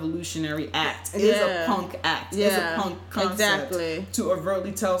is a revolutionary act, is a punk act, is a punk concept. Exactly. To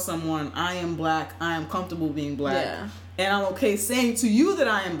overtly tell someone, I am black, I am comfortable being black. Yeah. And I'm okay saying to you that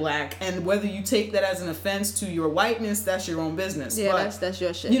I am black, and whether you take that as an offense to your whiteness, that's your own business. Yeah, but, that's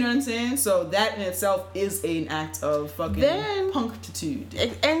your shit. You know what I'm saying? So that in itself is an act of fucking punkitude.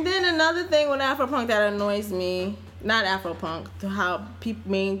 And then another thing with Afropunk that annoys me, not Afropunk, how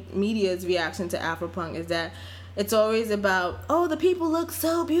media's reaction to Afropunk is that it's always about, oh, the people look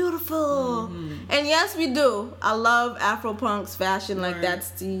so beautiful. Mm-hmm. And yes, we do. I love Afropunk's fashion. Like,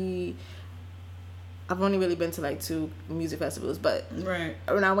 that's the... I've only really been to like 2 music festivals, but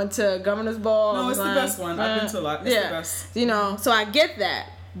when I went to Governor's Ball, no, it's the best one. I've been to a lot. It's the best. You know, so I get that.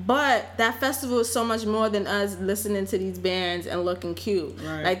 But that festival is so much more than us listening to these bands and looking cute.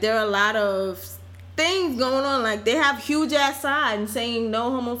 Right. Like, there are a lot of things going on. Like, they have huge ass signs saying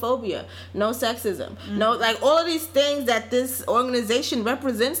no homophobia, no sexism, no, like, all of these things that this organization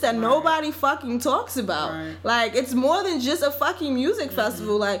represents that nobody fucking talks about. Like, it's more than just a fucking music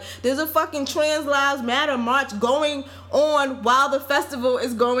festival. Like, there's a fucking Trans Lives Matter march going on while the festival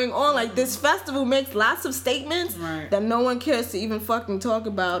is going on. Like, this festival makes lots of statements that no one cares to even fucking talk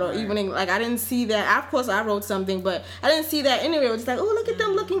about, or even, like, I didn't see that. Of course I wrote something, but I didn't see that anywhere. It was just like, oh, look at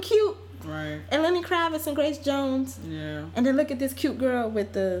them looking cute. Right. And Lenny Kravitz and Grace Jones. Yeah. And then look at this cute girl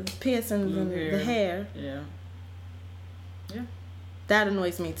with the piercings and the hair. Yeah. Yeah. That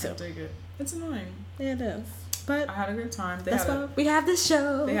annoys me too. I dig it. It's annoying. Yeah, it is. But I had a good time. That's why we have this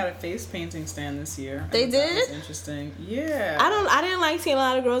show. They had a face painting stand this year. They did? That was interesting. Yeah. I didn't like seeing a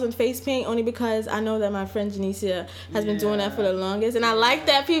lot of girls in face paint, only because I know that my friend Janicia has been doing that for the longest, and I like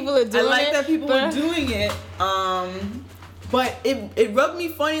that people are doing it. I like that people are doing it. But it rubbed me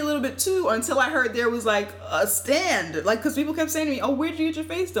funny a little bit too until I heard there was like a stand. Like, because people kept saying to me, oh, where'd you get your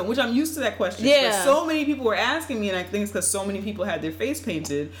face done? Which I'm used to that question. Yeah. But so many people were asking me, and I think it's because so many people had their face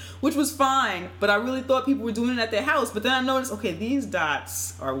painted, which was fine. But I really thought people were doing it at their house. But then I noticed, okay, these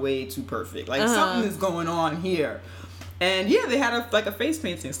dots are way too perfect. Like, something is going on here. And yeah, they had a face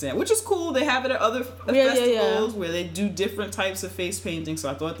painting stand, which is cool. They have it at other festivals where they do different types of face painting. So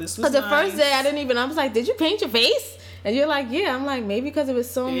I thought this was nice. Because the first day I was like, did you paint your face? And you're like, yeah. I'm like, maybe because it was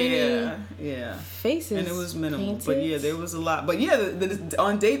so many faces. And it was minimal. painted. But yeah, there was a lot. But yeah,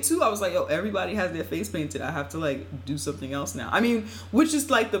 on day 2, I was like, yo, everybody has their face painted. I have to like do something else now. I mean, which is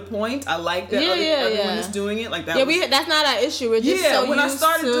like the point. I like that everyone is doing it. Like that. Yeah, that's not our issue. We're just when I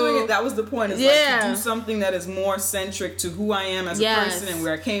started doing it, that was the point. It's like to do something that is more centric to who I am as a person and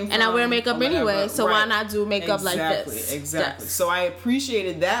where I came from. And I wear makeup anyway, so why not do makeup like this? Exactly. So I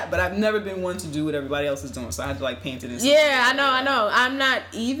appreciated that, but I've never been one to do what everybody else is doing. So I had to like paint it. Yeah, I know. I'm not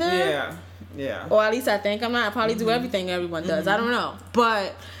either. Yeah. Or at least I think I'm not. I probably do everything everyone does. I don't know.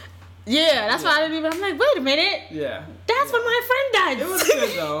 But yeah, that's why I didn't even. I'm like, wait a minute. Yeah. That's what my friend does. It was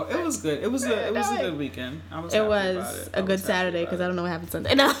good though. It was good. It was a good weekend. I was. It was a good Saturday because I don't know what happened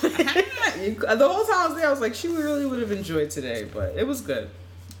Sunday. No. The whole time I was there, I was like, she really would have enjoyed today, but it was good.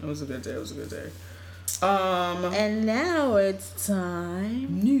 It was a good day. And now it's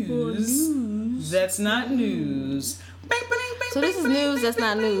time news. That's not news. So this is news that's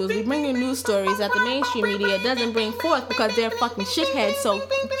not news. We bring you news stories that the mainstream media doesn't bring forth because they're fucking shitheads. So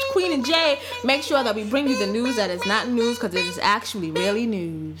Queen and Jay make sure that we bring you the news that is not news because it is actually really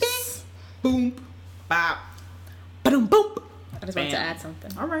news. Boom. Bop. Ba-dum, boom. I just wanted to add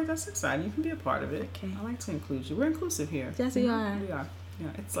something. All right, that's exciting. You can be a part of it. Okay. I like to include you. We're inclusive here. Yes, we are. We are. Yeah,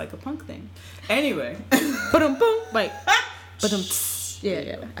 it's like a punk thing. Anyway. Ba-dum, boom. Wait. Ba-dum,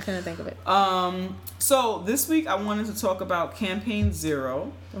 yeah. I couldn't think of it. So this week I wanted to talk about Campaign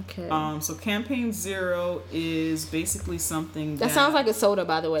Zero. Okay. So Campaign Zero is basically something that sounds like a soda,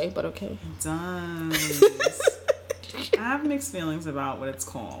 by the way, but okay. It does. I have mixed feelings about what it's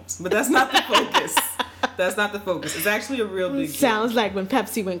called, but that's not the focus. That's not the focus. It's actually a real big sounds like when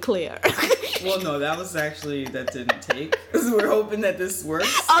Pepsi went clear. Well, no, that didn't take. So we're hoping that this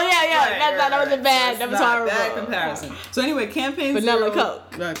works. Oh yeah. That wasn't bad. That was horrible. Bad comparison. So anyway, Campaign Vanilla Zero.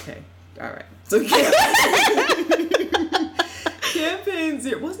 Coke. Okay. All right. So Campaign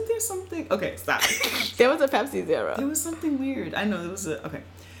Zero. Wasn't there something? Okay, stop. There was a Pepsi Zero. There was something weird. I know there was a. Okay.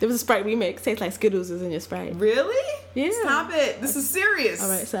 There was a Sprite remix. Tastes like Skittles is in your Sprite. Really? Yeah. Stop it. This is serious. All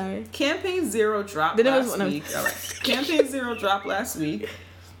right, sorry. Campaign Zero dropped last week. All right. Campaign Zero dropped last week.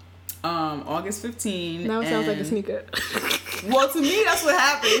 August 15. Now it sounds like a sneaker. Well, to me, that's what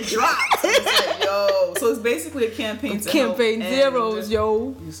happened. It dropped. It's like, yo. So it's basically a campaign to Campaign help Zeros,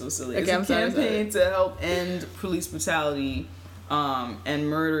 yo. You're so silly. Okay, it's a campaign to help end police brutality and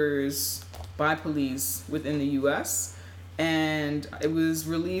murders by police within the U.S. and it was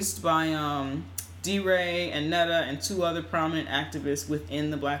released by D-Ray and Netta and 2 other prominent activists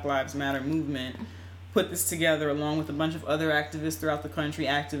within the Black Lives Matter movement. Put this together along with a bunch of other activists throughout the country,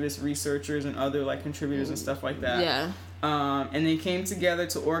 activists, researchers, and other like contributors and stuff like that. Yeah. And they came together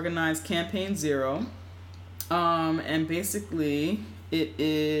to organize Campaign Zero. And basically it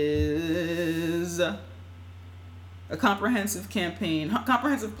is a comprehensive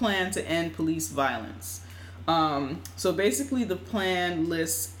plan to end police violence. So basically the plan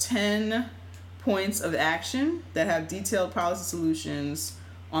lists 10 points of action that have detailed policy solutions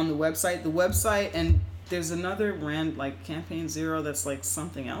on the website. The website, and there's another brand like Campaign Zero that's like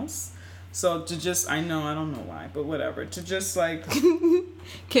something else. So to just, I don't know why, but whatever. To just like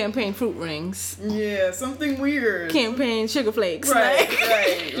Campaign fruit rings. Yeah, something weird. Campaign sugar flakes. Right.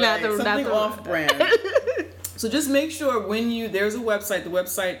 Not Something the off-brand. So just make sure there's a website. The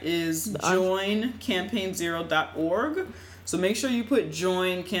website is joincampaignzero.org. So make sure you put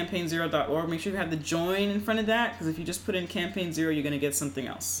joincampaignzero.org. Make sure you have the join in front of that, because if you just put in Campaign Zero, you're going to get something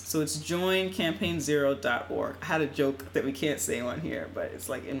else. So it's joincampaignzero.org. I had a joke that we can't say on here, but it's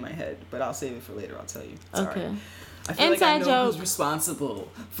like in my head. But I'll save it for later. I'll tell you. It's okay. All right. I feel Inside like I know joke. who's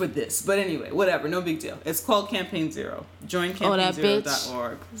responsible for this. But anyway, whatever. No big deal. It's called Campaign Zero.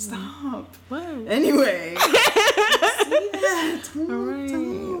 Joincampaignzero.org. Stop. What? Anyway. See that? All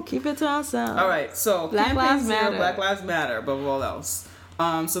right. Keep it to ourselves. All right. So Black Campaign Lives Zero, Matter. Black Lives Matter above all else.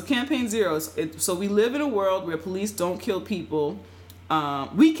 So Campaign Zero. So we live in a world where police don't kill people.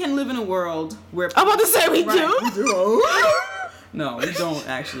 We can live in a world where I'm about to say we Right. do. No, we don't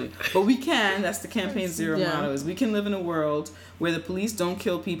actually. But we can. That's the Campaign Zero Yeah. motto, is we can live in a world where the police don't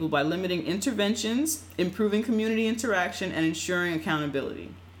kill people by limiting interventions, improving community interaction, and ensuring accountability.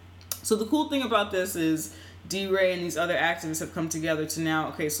 So the cool thing about this is D-Ray and these other activists have come together to now,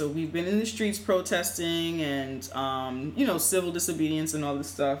 okay, so we've been in the streets protesting and, civil disobedience and all this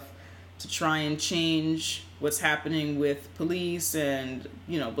stuff to try and change what's happening with police and,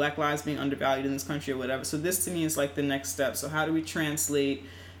 Black lives being undervalued in this country or whatever. So this to me is like the next step. So how do we translate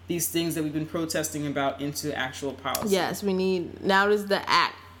these things that we've been protesting about into actual policy? Yes, we need, now is the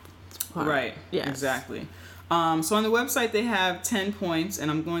act part. Right. Yes. Exactly. So on the website, they have 10 points,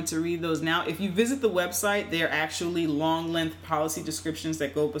 and I'm going to read those now. If you visit the website, they're actually long-length policy descriptions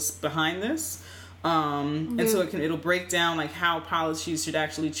that go behind this. And so it'll break down like how policies should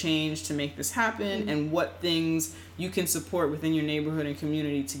actually change to make this happen, and what things you can support within your neighborhood and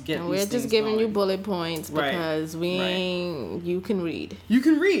community to get And these we're things just giving you going. bullet points Right. because you can read. You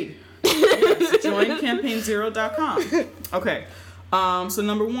can read. Yes, joincampaignzero.com. Okay. So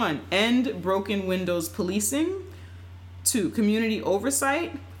number 1, end broken windows policing. 2, community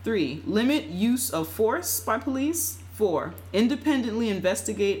oversight. 3, limit use of force by police. 4, independently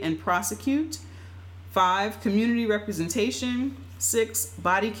investigate and prosecute. 5, community representation. 6,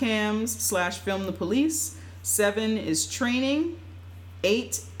 body cams / film the police. 7 is training.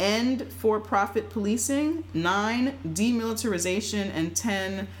 8, end for-profit policing. 9, demilitarization. And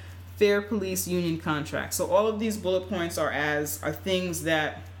 10, fair police union contracts. So all of these bullet points are things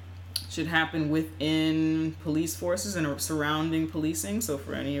that should happen within police forces and surrounding policing. So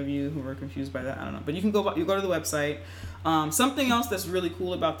for any of you who are confused by that, I don't know. But you go to the website. Something else that's really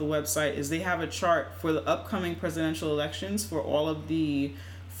cool about the website is they have a chart for the upcoming presidential elections for all of the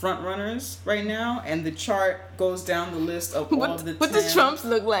front runners right now, and the chart goes down the list of all of the 10. What does Trump's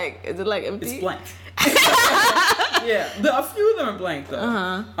look like? Is it like empty? It's blank. Yeah, a few of them are blank though.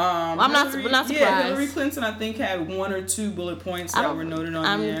 I'm not surprised. Yeah, Hillary Clinton I think had 1 or 2 bullet points that were noted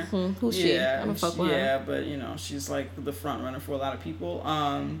on there. Who's she? Yeah, I don't fuck with her. yeah, but she's like the front runner for a lot of people.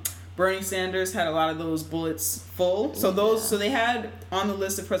 Bernie Sanders had a lot of those bullets full. So they had on the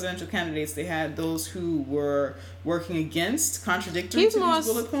list of presidential candidates, they had those who were working against, contradictory He's to more these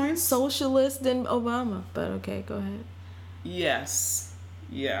bullet points. socialist than Obama, but okay, go ahead. Yes.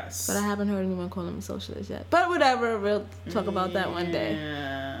 But I haven't heard anyone call him a socialist yet. But whatever, we'll talk about that one day.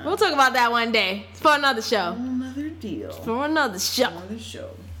 Yeah. We'll talk about that one day. For another show. Another deal. For another show. Another show.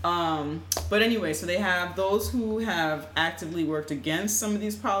 But anyway, so they have those who have actively worked against some of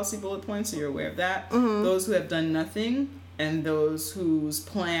these policy bullet points, so you're aware of that. Those who have done nothing, and those whose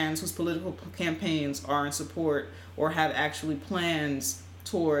political campaigns are in support or have actually plans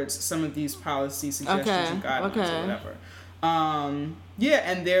towards some of these policy suggestions and guidelines or whatever. And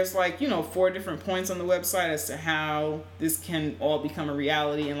there's 4 different points on the website as to how this can all become a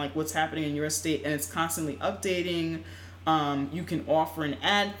reality and what's happening in your state, and it's constantly updating. You can offer and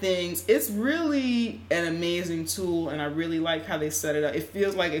add things. It's really an amazing tool, and I really like how they set it up. It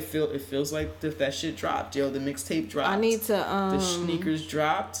feels like that shit dropped, yo. The mixtape dropped. I need to the sneakers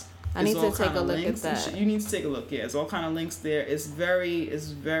dropped. I need It's to all take kinda a look links at and that. You need to take a look. Yeah, it's all kind of links there. It's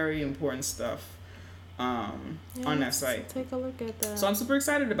very important stuff on that site. Take a look at that. So I'm super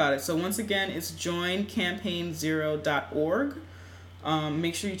excited about it. So once again, it's joincampaign0.org.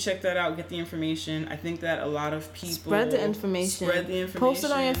 Make sure you check that out. Get the information. I think that a lot of people spread the information. Post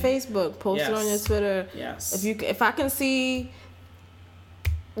it on your Facebook. Post it on your Twitter. Yes. If I can see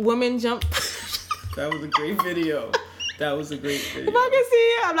women jump. That was a great video. That was a great video. If I can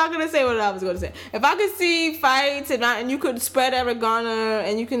see, I'm not gonna say what I was gonna say. If I could see fights and you could spread Eric Garner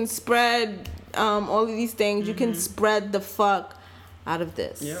and you can spread all of these things, you can spread the fuck out of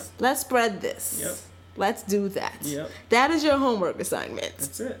this. Yep. Let's spread this. Yep. Let's do that. Yep. That is your homework assignment.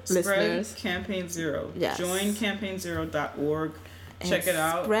 That's it. Listeners. Spread Campaign Zero. Yes. Joincampaign0.org. Check it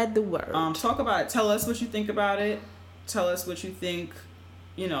out. Spread the word. Talk about it. Tell us what you think about it. Tell us what you think,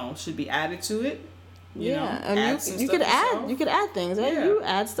 should be added to it. And add some you stuff could yourself. add things, right? Yeah, You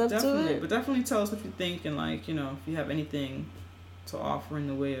add stuff definitely. to it. But definitely tell us what you think, and if you have anything to offer in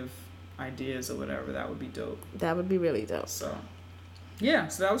the way of ideas or whatever, that would be dope. That would be really dope. So yeah,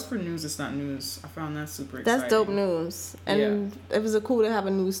 so that was for news. It's not news. I found that super exciting. That's dope news, and it was cool to have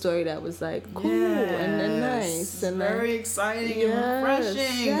a news story that was like cool and nice and very exciting and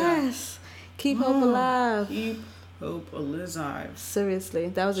refreshing. Yes, keep hope alive. Keep hope alive. Seriously,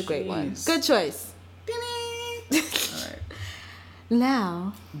 that was a great one. Jeez. Good choice. All right.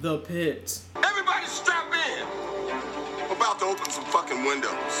 Now, The Pit. Everybody strap in. We're about to open some fucking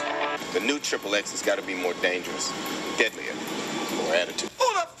windows. The new Triple X has got to be more dangerous, deadlier, more attitude.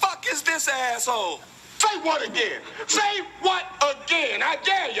 Who the fuck is this asshole? Say what again? Say what again? I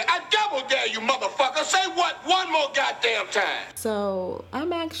dare you. I double dare you, motherfucker. Say what one more goddamn time. so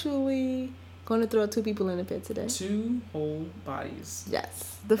I'm actually going to throw 2 people in the pit today. 2 whole bodies.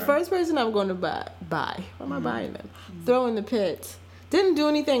 Yes. The first person I'm going to buy. Why am I buying them? Throw in the pit. Didn't do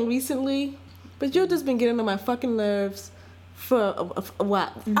anything recently, but you've just been getting on my fucking nerves for a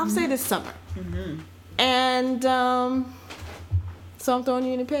while. I'll say this summer. And so I'm throwing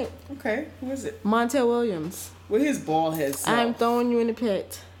you in the pit. Okay, who is it? Montel Williams. With his bald head self. I'm throwing you in the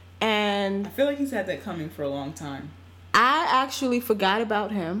pit. And I feel like he's had that coming for a long time. I actually forgot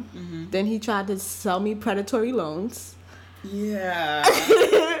about him. Then he tried to sell me predatory loans. Yeah.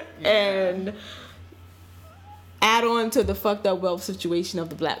 And add on to the fucked up wealth situation of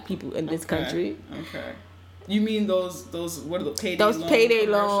the black people in this country. Okay. You mean those what are the payday Those loan payday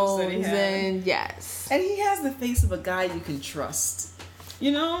commercials that he loans had? and yes. And he has the face of a guy you can trust.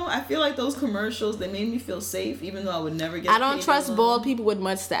 I feel like those commercials, they made me feel safe, even though I would never get I don't payday trust loan. bald people with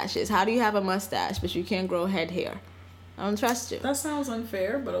mustaches. How do you have a mustache but you can't grow head hair? I don't trust you. That sounds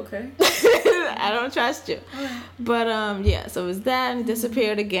unfair, but okay. I don't trust you. But so it was that and he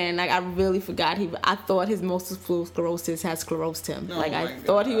disappeared again. Like I really forgot I thought his multiple sclerosis had sclerosed him. Oh I my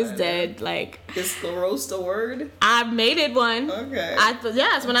thought he was God. dead. Like Is sclerosed a word? I made it one. Okay.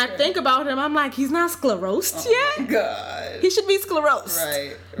 When I think about him, I'm like, he's not sclerosed yet. God. He should be sclerosed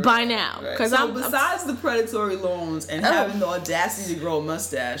Right. by now. Right. Because So besides the predatory loans and having the audacity to grow a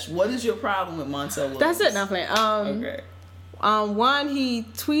mustache, what is your problem with Montel Williams? that's it. Not playing. Okay. One, he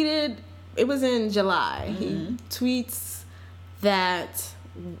tweeted. It was in July. He tweets that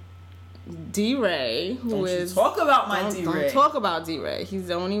D-Ray, who Don't is you talk about my don't D-Ray. talk about D-Ray. He's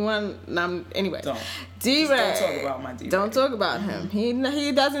the only one. Anyway, Don't. D-Ray. Just don't talk about my D-Ray. Don't talk about him.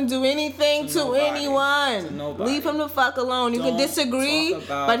 He doesn't do anything To to nobody. anyone. To nobody. Leave him the fuck alone. You can Don't disagree, talk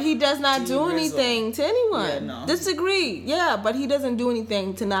about but he does not do D-Rizzle. anything to anyone. Yeah, no. Disagree, yeah, but he doesn't do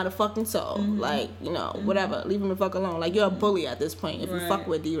anything to not a fucking soul. Like, whatever. Leave him the fuck alone. Like, you're a bully at this point if you Right. fuck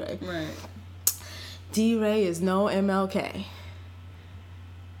with D-Ray. Right. D-Ray is no MLK.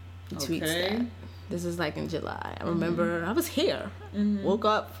 He tweets Okay. that. This is like in July. I remember I was here. Woke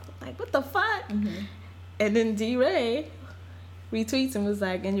up like, what the fuck? And then D-Ray retweets and was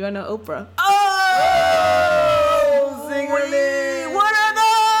like, and you're no Oprah. Oh! Zingling! What are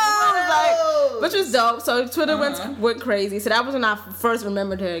those? Like, which was dope. So Twitter went crazy. So that was when I first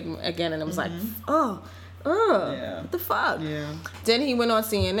remembered her again. And it was like, Yeah. what the fuck? Yeah. Then he went on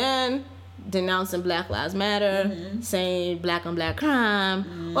CNN denouncing Black Lives Matter, saying black on black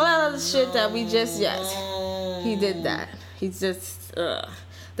crime, all that other shit that we just, he did that. He's just,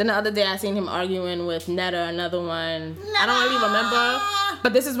 Then the other day I seen him arguing with Netta, another one. I don't really remember,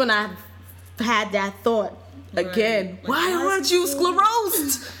 but this is when I had that thought again. Like, why why aren't is you he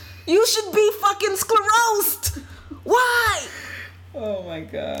sclerosed? You should be fucking sclerosed. Why Oh my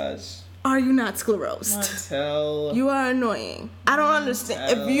gosh. are you not sclerosed? Montel. You are annoying. I don't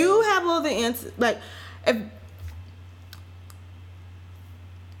understand. If you have all the answers, like,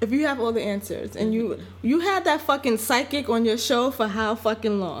 if you have all the answers and you had that fucking psychic on your show for how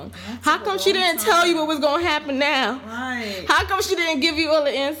fucking long? How come she didn't tell you what was gonna happen now? Right. How come she didn't give you all the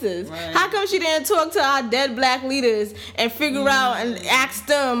answers? Right. How come she didn't talk to our dead black leaders and figure out and ask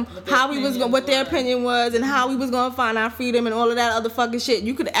them how we was gonna, what their opinion was and how we was gonna find our freedom and all of that other fucking shit?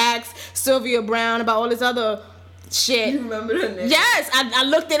 You could ask Sylvia Brown about all this other shit. You remember her name? Yes, I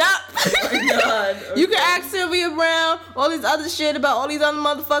looked it up. Oh my God. Okay. You can ask Sylvia Brown all this other shit about all these other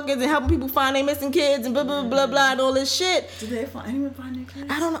motherfuckers and helping people find their missing kids and blah blah blah blah and all this shit. Did anyone find their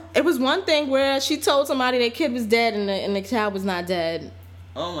kids? I don't know. It was one thing where she told somebody their kid was dead and the child was not dead.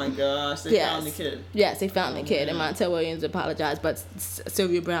 Oh my gosh, they found the kid. Yes, they found the kid, and Montel Williams apologized, but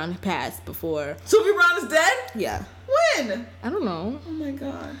Sylvia Brown passed before. Sylvia Brown is dead? Yeah. When? I don't know. Oh my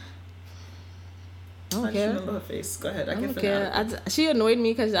God. I don't I just care. remember her face. Go ahead. I don't can care. She annoyed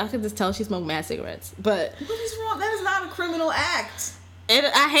me because I could just tell she smoked mad cigarettes. But what is wrong? That is not a criminal act.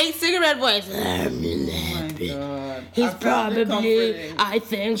 I hate cigarette voice. Oh my God. He's I found it probably, comforting. I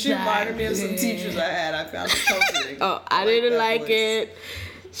think She reminded me of some teachers I had. I found it comforting. Oh, I didn't like it.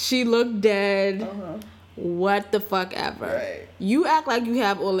 She looked dead. What the fuck ever. Right. You act like you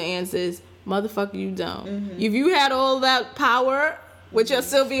have all the answers. Motherfucker, you don't. If you had all that power with your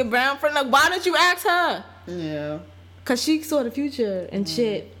Sylvia Brown friend, like, why don't you ask her? Yeah. Because she saw the future and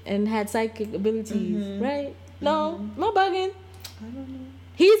shit and had psychic abilities, right? No, no bugging. I don't know.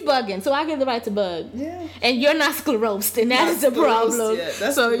 He's bugging, so I get the right to bug. Yeah. And you're not sclerosed, and that is a problem. Yeah,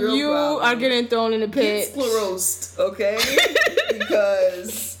 that's so the real you problem. are getting thrown in the pit. Get sclerosed, okay?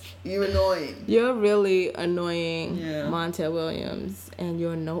 Because you're annoying. You're really annoying, Yeah. Montel Williams, and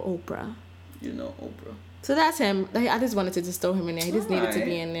you're no Oprah. You know Oprah. So that's him. I just wanted to just throw him in there. He just needed to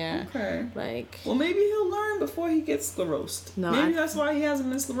be in there. Okay. Like, Well, maybe he'll learn before he gets sclerosed. No, Maybe that's why he hasn't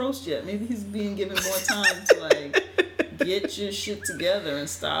been sclerosed yet. Maybe he's being given more time to like get your shit together and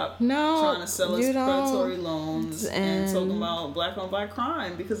stop trying to sell us you don't. predatory loans and talking And- about black on black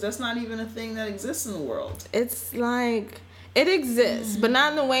crime, because that's not even a thing that exists in the world. it's like, it exists, but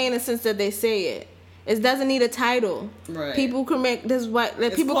not in the way, in the sense that they say it. It doesn't need a title. Right. People commit this what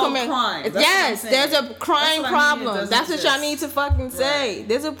It's people called commit. crime. That's Yes, what I'm there's saying. a crime That's what I mean, it problem. doesn't That's what y'all exist. need to fucking say. Right.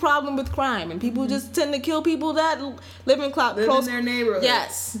 There's a problem with crime, and people just tend to kill people that live in Live close. in their neighborhood.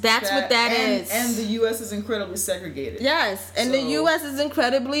 Yes, that's what that is. And the U.S. is incredibly segregated. Yes, and the So- U.S. is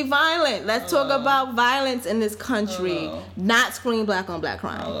incredibly violent. Let's talk about violence in this country, not scream black on black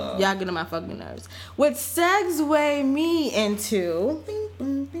crime. Y'all get on my fucking nerves. Which segue me into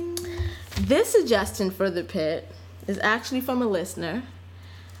this suggestion for the pit is actually from a listener.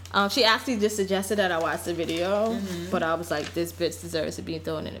 She actually just suggested that I watch the video, but I was like, this bitch deserves to be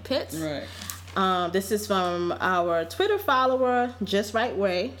thrown in the pit. Right. This is from our Twitter follower, Just Right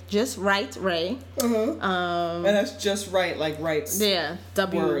Ray. And that's just right, like rights. Yeah,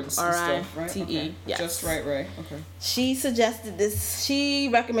 Words and WRITE. stuff, right? Okay. Yes. Just right. Okay. She suggested this. She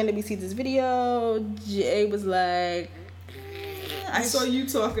recommended we see this video. Jay was like, I saw you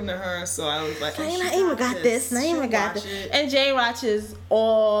talking to her, so I was like, Naima got this. Naima got this. And Jay watches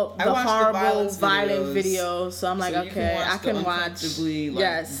all I the watch the horrible, violence violent videos. videos. So I'm like, So you okay, I the can watch. uncomfortably, like,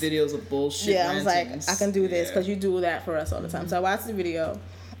 Yes. videos of bullshit. Yeah, I was like, rantings. I can do this because you do that for us all the time. So I watched the video.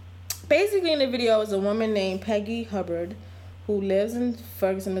 Basically, in the video is a woman named Peggy Hubbard who lives in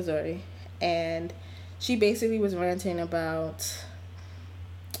Ferguson, Missouri, and she basically was ranting about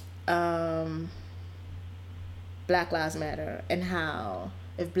Black Lives Matter and how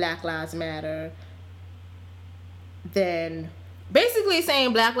if Black Lives Matter, then basically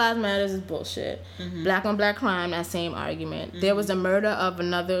saying Black Lives Matter is bullshit. Black on black crime, that same argument. There was a murder of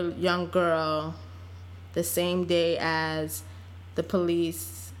another young girl the same day as the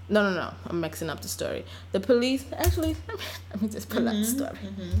police. No. I'm mixing up the story. The police, actually, let me just pull up the story.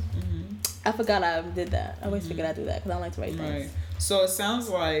 I forgot I did that. I always forget I do that because I don't like to write things. Right. So it sounds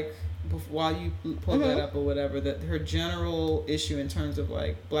like, while you pull that up or whatever, that her general issue in terms of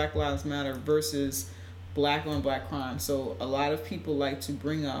like Black Lives Matter versus black on black crime. So a lot of people like to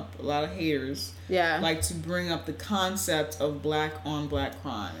bring up, a lot of haters like to bring up the concept of black on black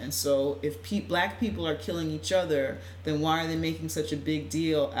crime. And so if black people are killing each other, then why are they making such a big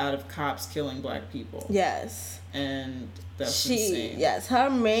deal out of cops killing black people? Yes. And that's insane. Yes, her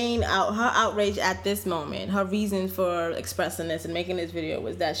outrage at this moment, her reason for expressing this and making this video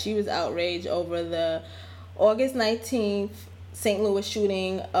was that she was outraged over the August 19th St. Louis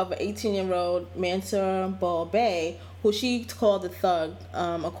shooting of an 18-year-old Mansour Ball Bay, who she called a thug.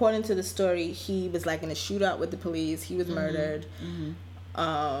 According to the story, he was like in a shootout with the police. He was murdered.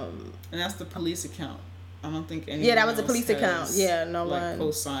 And that's the police account. I don't think anyone Yeah, that was a else police has, account. Yeah, no like, one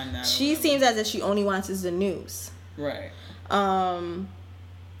co-signed that. She seems as if she only watches the news. Right.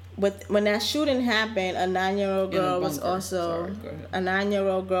 when that shooting happened, a 9-year-old girl was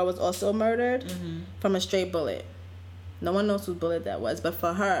also murdered from a stray bullet. No one knows whose bullet that was, but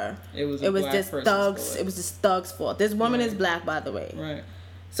for her, it was this thug's. It was this thug's fault. This woman is black, by the way. Right.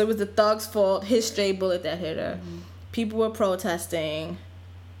 So it was the thug's fault. His stray bullet that hit her. People were protesting,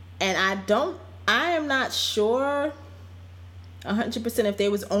 and I am not sure 100% if they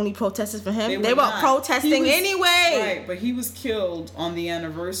was only protesters for him. They were protesting anyway. Right, but he was killed on the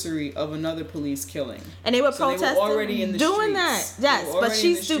anniversary of another police killing. And they were protesting. They were already in the doing streets. that. Yes, but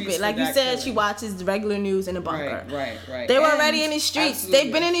she's stupid. Like you said, she watches the regular news in a bunker. Right. They were already in these streets. Absolutely.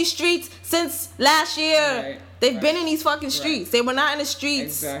 They've been in these streets since last year. They've been in these fucking streets. They were not in the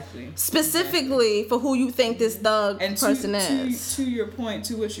streets specifically for who you think this thug person is. To your point,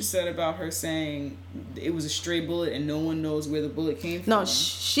 to what you said about her saying it was a stray bullet and no one knows where the bullet came from. No,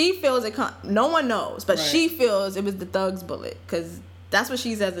 she feels it. No one knows, but she feels it was the thug's bullet because that's what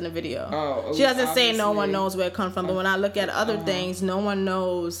she says in the video. She doesn't say no one knows where it comes from, but when I look at other things, no one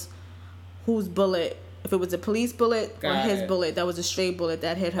knows whose bullet. If it was a police bullet or his bullet, that was a stray bullet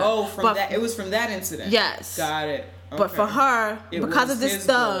that hit her. Oh, it was from that incident. Yes. Got it. Okay. But for her, because of this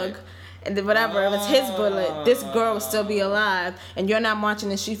thug, and then whatever, it was his bullet, this girl would still be alive. And you're not marching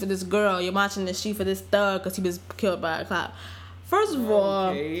the street for this girl. You're marching the street for this thug because he was killed by a cop. First of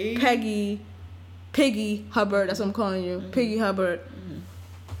all, Piggy Hubbard, that's what I'm calling you. Piggy Hubbard.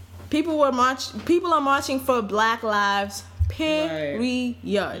 People are marching for Black Lives, period.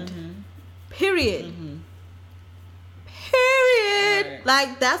 Period. Period.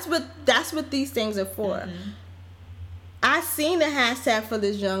 Like that's what these things are for. I seen the hashtag for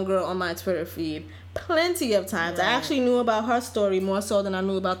this young girl on my Twitter feed plenty of times. I actually knew about her story more so than I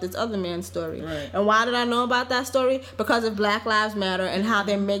knew about this other man's story. And why did I know about that story? Because of Black Lives Matter and how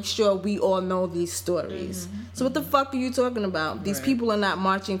they make sure we all know these stories. So what the fuck are you talking about? These people are not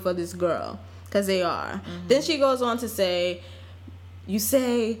marching for this girl. Because they are. Then she goes on to say, you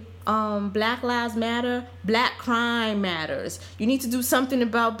say Black Lives Matter, black crime matters. You need to do something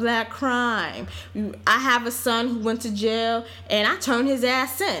about black crime. I have a son who went to jail and I turned his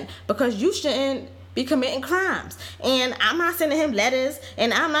ass in because you shouldn't be committing crimes. And I'm not sending him letters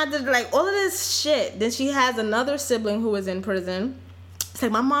and I'm not just like all of this shit. Then she has another sibling who is in prison. It's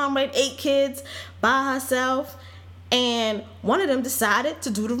like my mom raised 8 kids by herself. And one of them decided to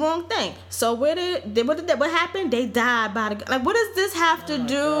do the wrong thing. So what happened? They died by the like. What does this have to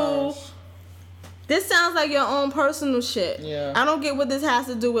do? Gosh. This sounds like your own personal shit. Yeah. I don't get what this has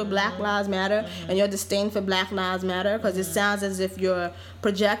to do with Black Lives Matter and your disdain for Black Lives Matter because it sounds as if you're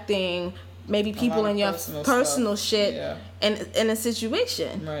projecting maybe people in your personal shit in a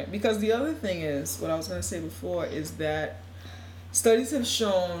situation. Right. Because the other thing is what I was going to say before is that. Studies have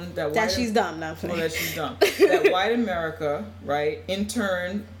shown that she's dumb now. That she's dumb. That white America, right, in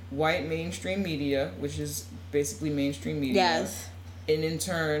turn, white mainstream media, which is basically mainstream media, and in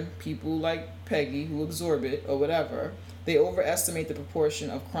turn, people like Peggy who absorb it or whatever, they overestimate the proportion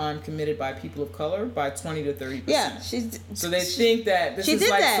of crime committed by people of color by 20 to 30%. Yeah, so they think that this is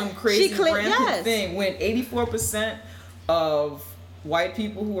like some crazy rampant thing when 84% of white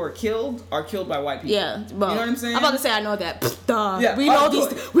people who are killed by white people. Yeah, well, you know what I'm saying? I'm about to say I know that. Yeah, we know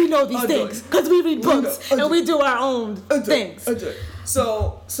these things because we read books and we do our own things.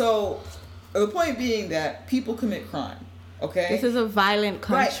 So the point being that people commit crime. Okay, this is a violent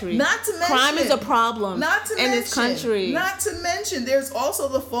country. Right. Not to mention, crime is a problem in this country. Not to mention, there's also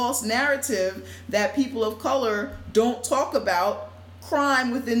the false narrative that people of color don't talk about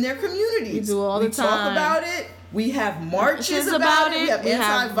crime within their communities. We do all the time. We talk about it. We have marches about it. We have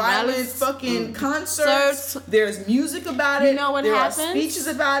anti-violent fucking concerts. There's music about it. You know what happens? There are speeches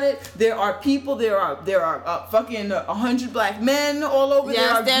about it. There are people. There are fucking 100 black men all over.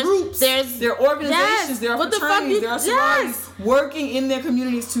 Yes, there are groups. There are organizations. There are fraternities. There are sororities working in their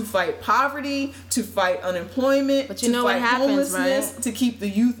communities to fight poverty, to fight unemployment, but you know what happens, right? To keep the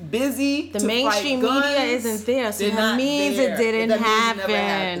youth busy. The mainstream media isn't there, so that means it didn't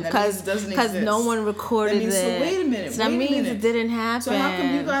happen because no one recorded it. Wait a minute. So that means it didn't happen. So how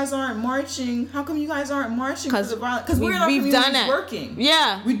come you guys aren't marching? For the violence? Because we're we've done it. Working.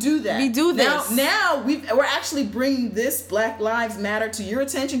 Yeah, we do that. We do this. Now we're actually bringing this Black Lives Matter to your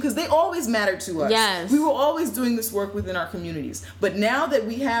attention because they always matter to us. Yes, we were always doing this work within our communities. But now that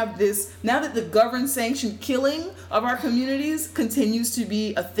we have this, now that the government sanctioned killing of our communities continues to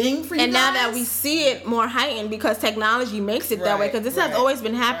be a thing for you and now that we see it more heightened because technology makes it that way. Because this has always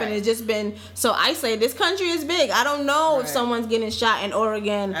been happening. It's just been so isolated. This country has been big. I don't know if Right. someone's getting shot in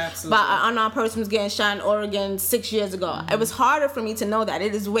Oregon Absolutely. by an unarmed person was getting shot in Oregon 6 years ago. It was harder for me to know that.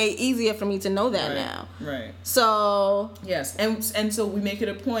 It is way easier for me to know that now. Right. So Yes, and so we make it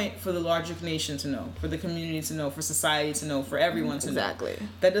a point for the larger nation to know, for the community to know, for society to know, for everyone to Exactly. know.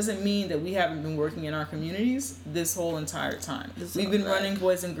 That doesn't mean that we haven't been working in our communities this whole entire time. We've been running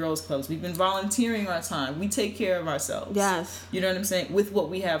Boys and Girls Clubs. We've been volunteering our time. We take care of ourselves. Yes. You know what I'm saying? With what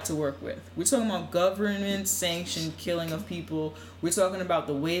we have to work with. We're talking about government-sanctioned killing of people. We're talking about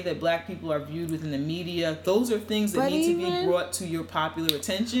the way that black people are viewed within the media. Those are things that But need to be even- brought to your popular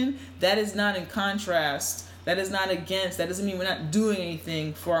attention. That is not in contrast. That is not against. That doesn't mean we're not doing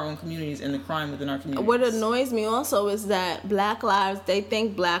anything for our own communities and the crime within our communities. what annoys me also is that they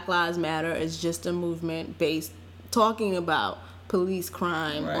think Black Lives Matter is just a movement based talking about police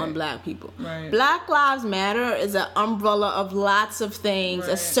crime Right. on black people. Right. Black Lives Matter is an umbrella of lots of things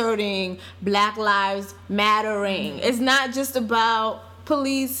Right. asserting Black Lives Mattering. It's not just about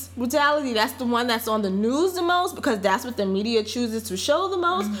police brutality. That's the one that's on the news the most because that's what the media chooses to show the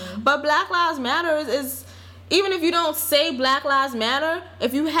most. But Black Lives Matter is even if you don't say Black Lives Matter,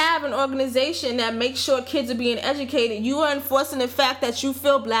 if you have an organization that makes sure kids are being educated, you are enforcing the fact that you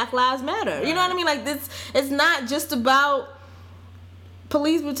feel Black Lives Matter. You know what I mean? Like this, it's not just about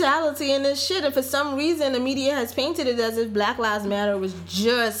police brutality and this shit. And for some reason, the media has painted it as if Black Lives Matter was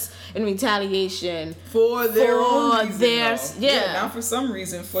just in retaliation for their own reason, their- though. yeah. Not for some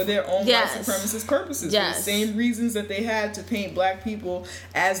reason, for their own Yes. white supremacist purposes. Yes. For the same reasons that they had to paint black people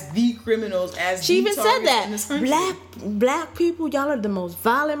as the criminals, as She the even said targets in this that country. black people, y'all are the most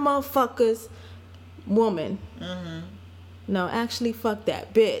violent motherfuckers. Woman, no, actually, fuck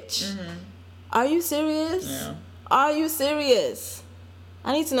that bitch. Are you serious? Yeah. Are you serious?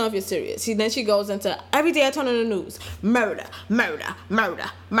 I need to know if you're serious. Then she goes into every day I turn on the news, murder, murder, murder,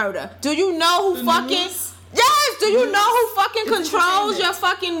 murder. Do you know who fucking? news? Yes. Do you know who fucking It's controls entertainment. your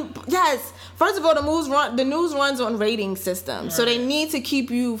fucking? Yes. First of all, the news runs on rating systems, so they need to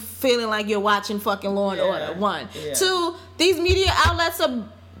keep you feeling like you're watching fucking Law and Yeah. Order. One, Yeah. two. These media outlets are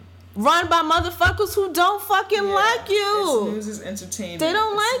run by motherfuckers who don't fucking Yeah. like you. It's news is entertainment. They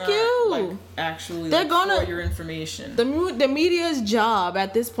don't It's like not, you. Like, actually, They're like, gonna- for your information. The media's job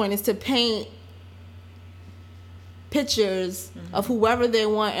at this point is to paint pictures of whoever they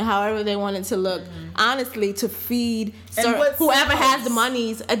want and however they want it to look. Honestly, to feed And what whoever has sells. the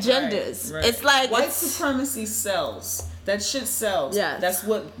money's agendas. Right. It's like white it's, supremacy sells. That shit sells. Yes. That's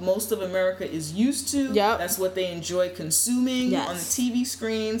what most of America is used to. Yep. That's what they enjoy consuming Yes. on the TV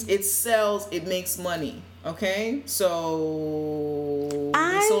screens. It sells. It makes money. Okay? So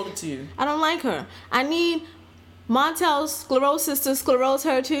they sold it to you. I don't like her. I need Montel's sclerosis to sclerose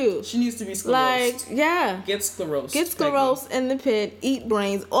her too. She needs to be sclerosed. Like, yeah. Get sclerosed. Get sclerosed in the pit, eat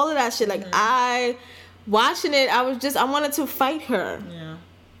brains, all of that shit. Like watching it, I wanted to fight her. Yeah.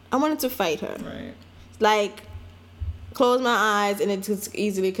 I wanted to fight her. Right. Like, close my eyes and it just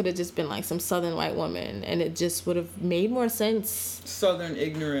easily could have just been like some southern white woman and it just would have made more sense. Southern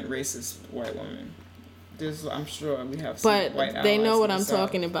ignorant racist white woman. I'm sure we have some But white they know allies what in the I'm South.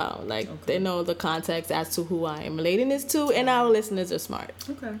 talking about. Like, they know the context as to who I am relating this to, and our listeners are smart.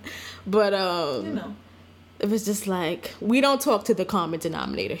 Okay. But You know. it was just like, we don't talk to the common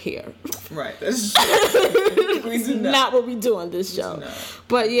denominator here. Right. That's true. We do Not what we do on this show. not.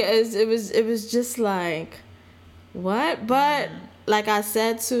 But yeah, it was just like, what? But like I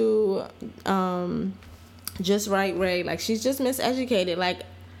said to Just Right Ray, like, she's just miseducated. Like,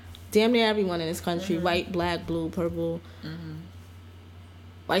 damn near everyone in this country, white, black, blue, purple.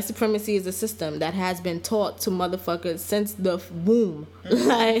 White supremacy is a system that has been taught to motherfuckers since the womb.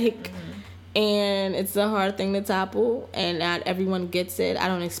 Like, and it's a hard thing to topple, and not everyone gets it. I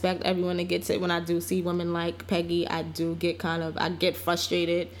don't expect everyone to get it. When I do see women like Peggy, I do get I get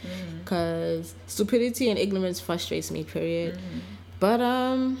frustrated because stupidity and ignorance frustrates me, period. But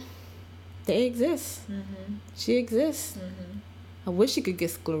they exist. She exists. I wish she could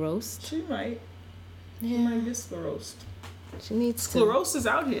get sclerosed. She might. She Yeah, might get sclerosed. she needs to. Sclerosis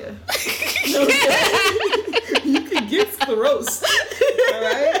out here. You can get sclerosed.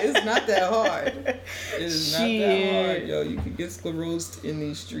 Alright? It's not that hard. It is not that Shit. hard, yo. You could get sclerosed in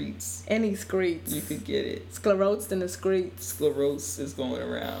these streets. Any screets. You could get it. Sclerosed in the screets. Sclerosis is going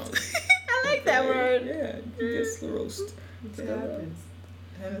around. I like that word. Yeah, you can get sclerosed. What happens?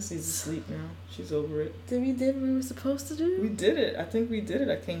 Hennessy's asleep now. She's over it. Did we did what we were supposed to do? We did it. I think we did it.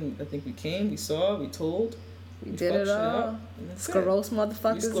 I think we came, we saw, we told. We did it fucked shit all. up, and that's it. Sclerose We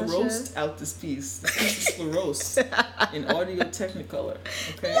motherfuckers and sclerosed shit. out this piece. This piece is sclerosed in audio technicolor.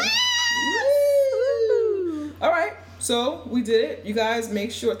 Okay? All right. So we did it. You guys,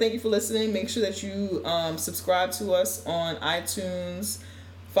 make sure. Thank you for listening. Make sure that you subscribe to us on iTunes.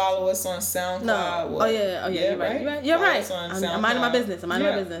 Follow us on SoundCloud. No. Oh yeah. You're right. You're right. I'm minding my business. I'm minding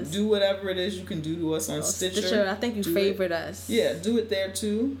my business. Do whatever it is you can do to us on Stitcher. I think you favorite us. Yeah, do it there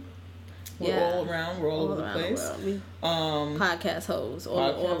too. We're all around. We're all over the place. Podcast hoes.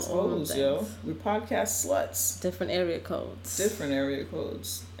 All yo. We're podcast sluts. Different area codes.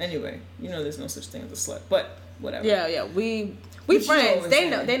 Anyway, you know there's no such thing as a slut, but whatever. Yeah. We friends. They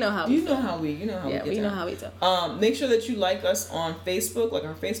know how we. You know how we know how we do. Make sure that you like us on Facebook, like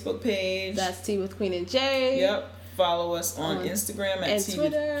our Facebook page. That's Tea with Queen and Jay. Yep. Follow us on Instagram at Tea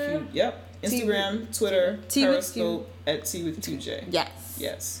with Q. Yep. Instagram, Twitter, Periscope at Tea with QJ.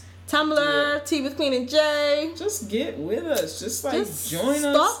 Yes. Tumblr, Tea with Queen and Jay. Just get with us. Just join us.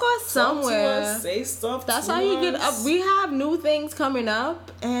 Stalk us somewhere. Us, say stuff. That's how you get up. We have new things coming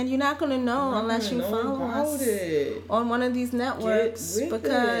up, and you're not gonna know unless you follow us on one of these networks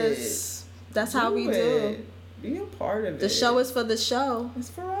because that's how we do. Be a part of it. The show is for the show. It's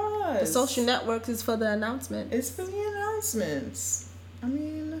for us. The social networks is for the announcement. It's for the announcements. I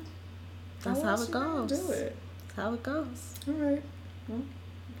mean, that's how it goes. Do it. That's how it goes. All right. Well,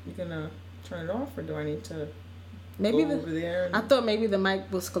 you gonna turn it off, or do I need to maybe go over there? I thought maybe the mic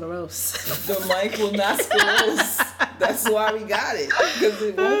will sclerose. The mic will not sclerose. That's why we got it, because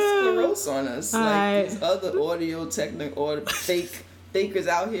it won't sclerose on us these other audio fakers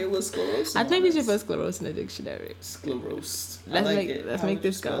out here with sclerose. I think we should put sclerose in the dictionary. Sclerose. Let's make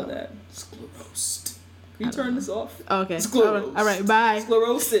this go. That? Sclerosed. Can you turn this off? Okay. Sclerose. All right. Bye.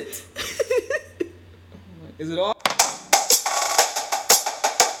 Sclerose it. Is it off?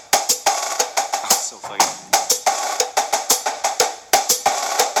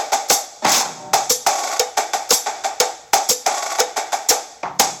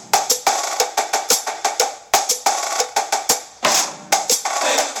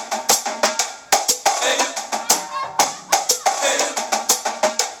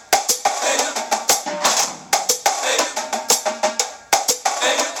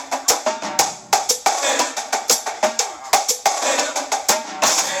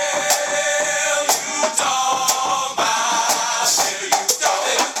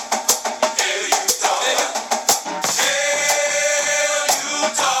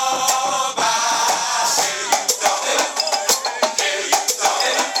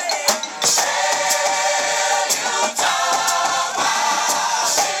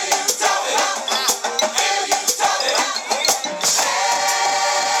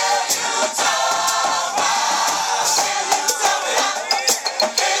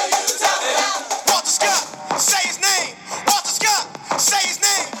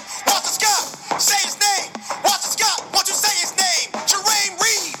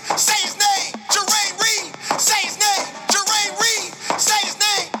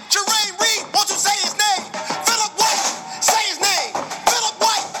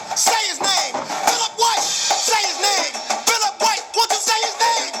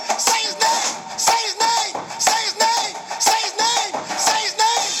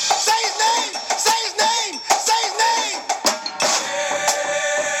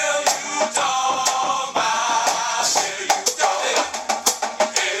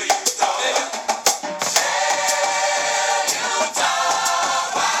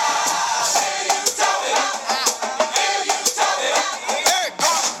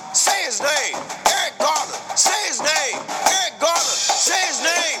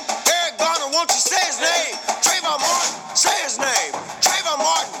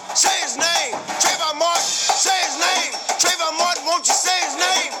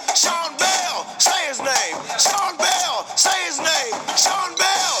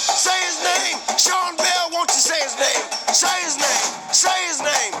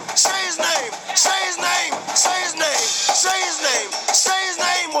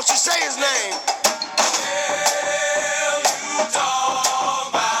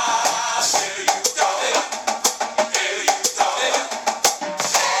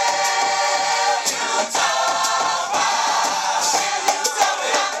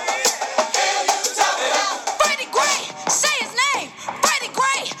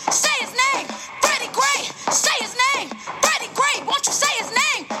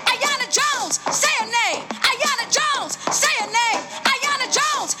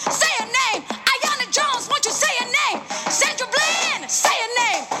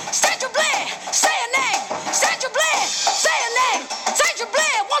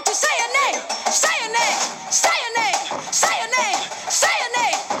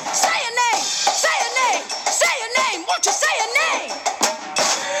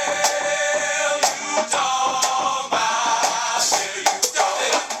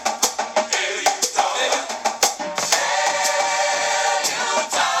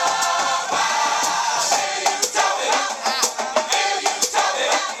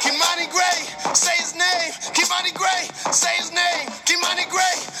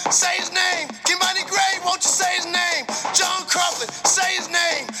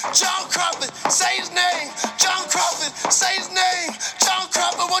 John Crawford, say his name. John Crawford, say his name. John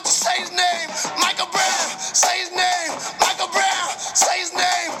Crawford, won't you say his name? Michael Brown, say his name. Michael Brown, say his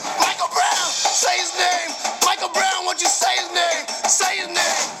name. Michael Brown, say his name. Michael Brown, won't you say his name? Say his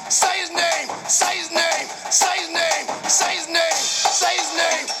name. Say his name. Say his name. Say his name. Say his name. Say his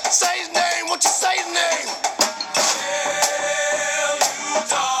name. Say his name. Won't you say his name?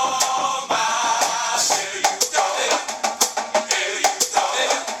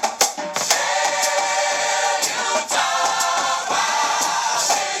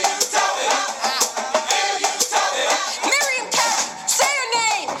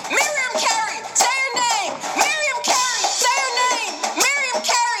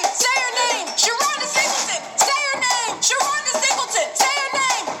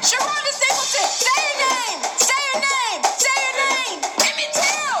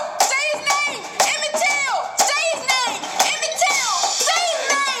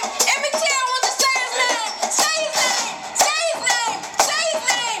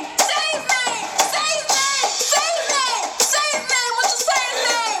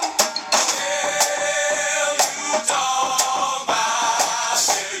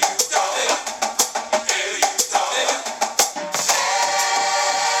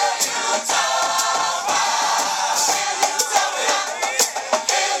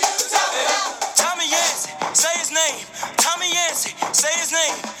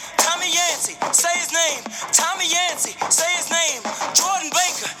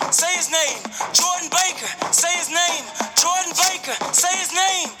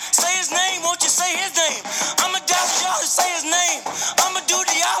 Say his name, won't you say his name? I'm a doctor, y'all say his name.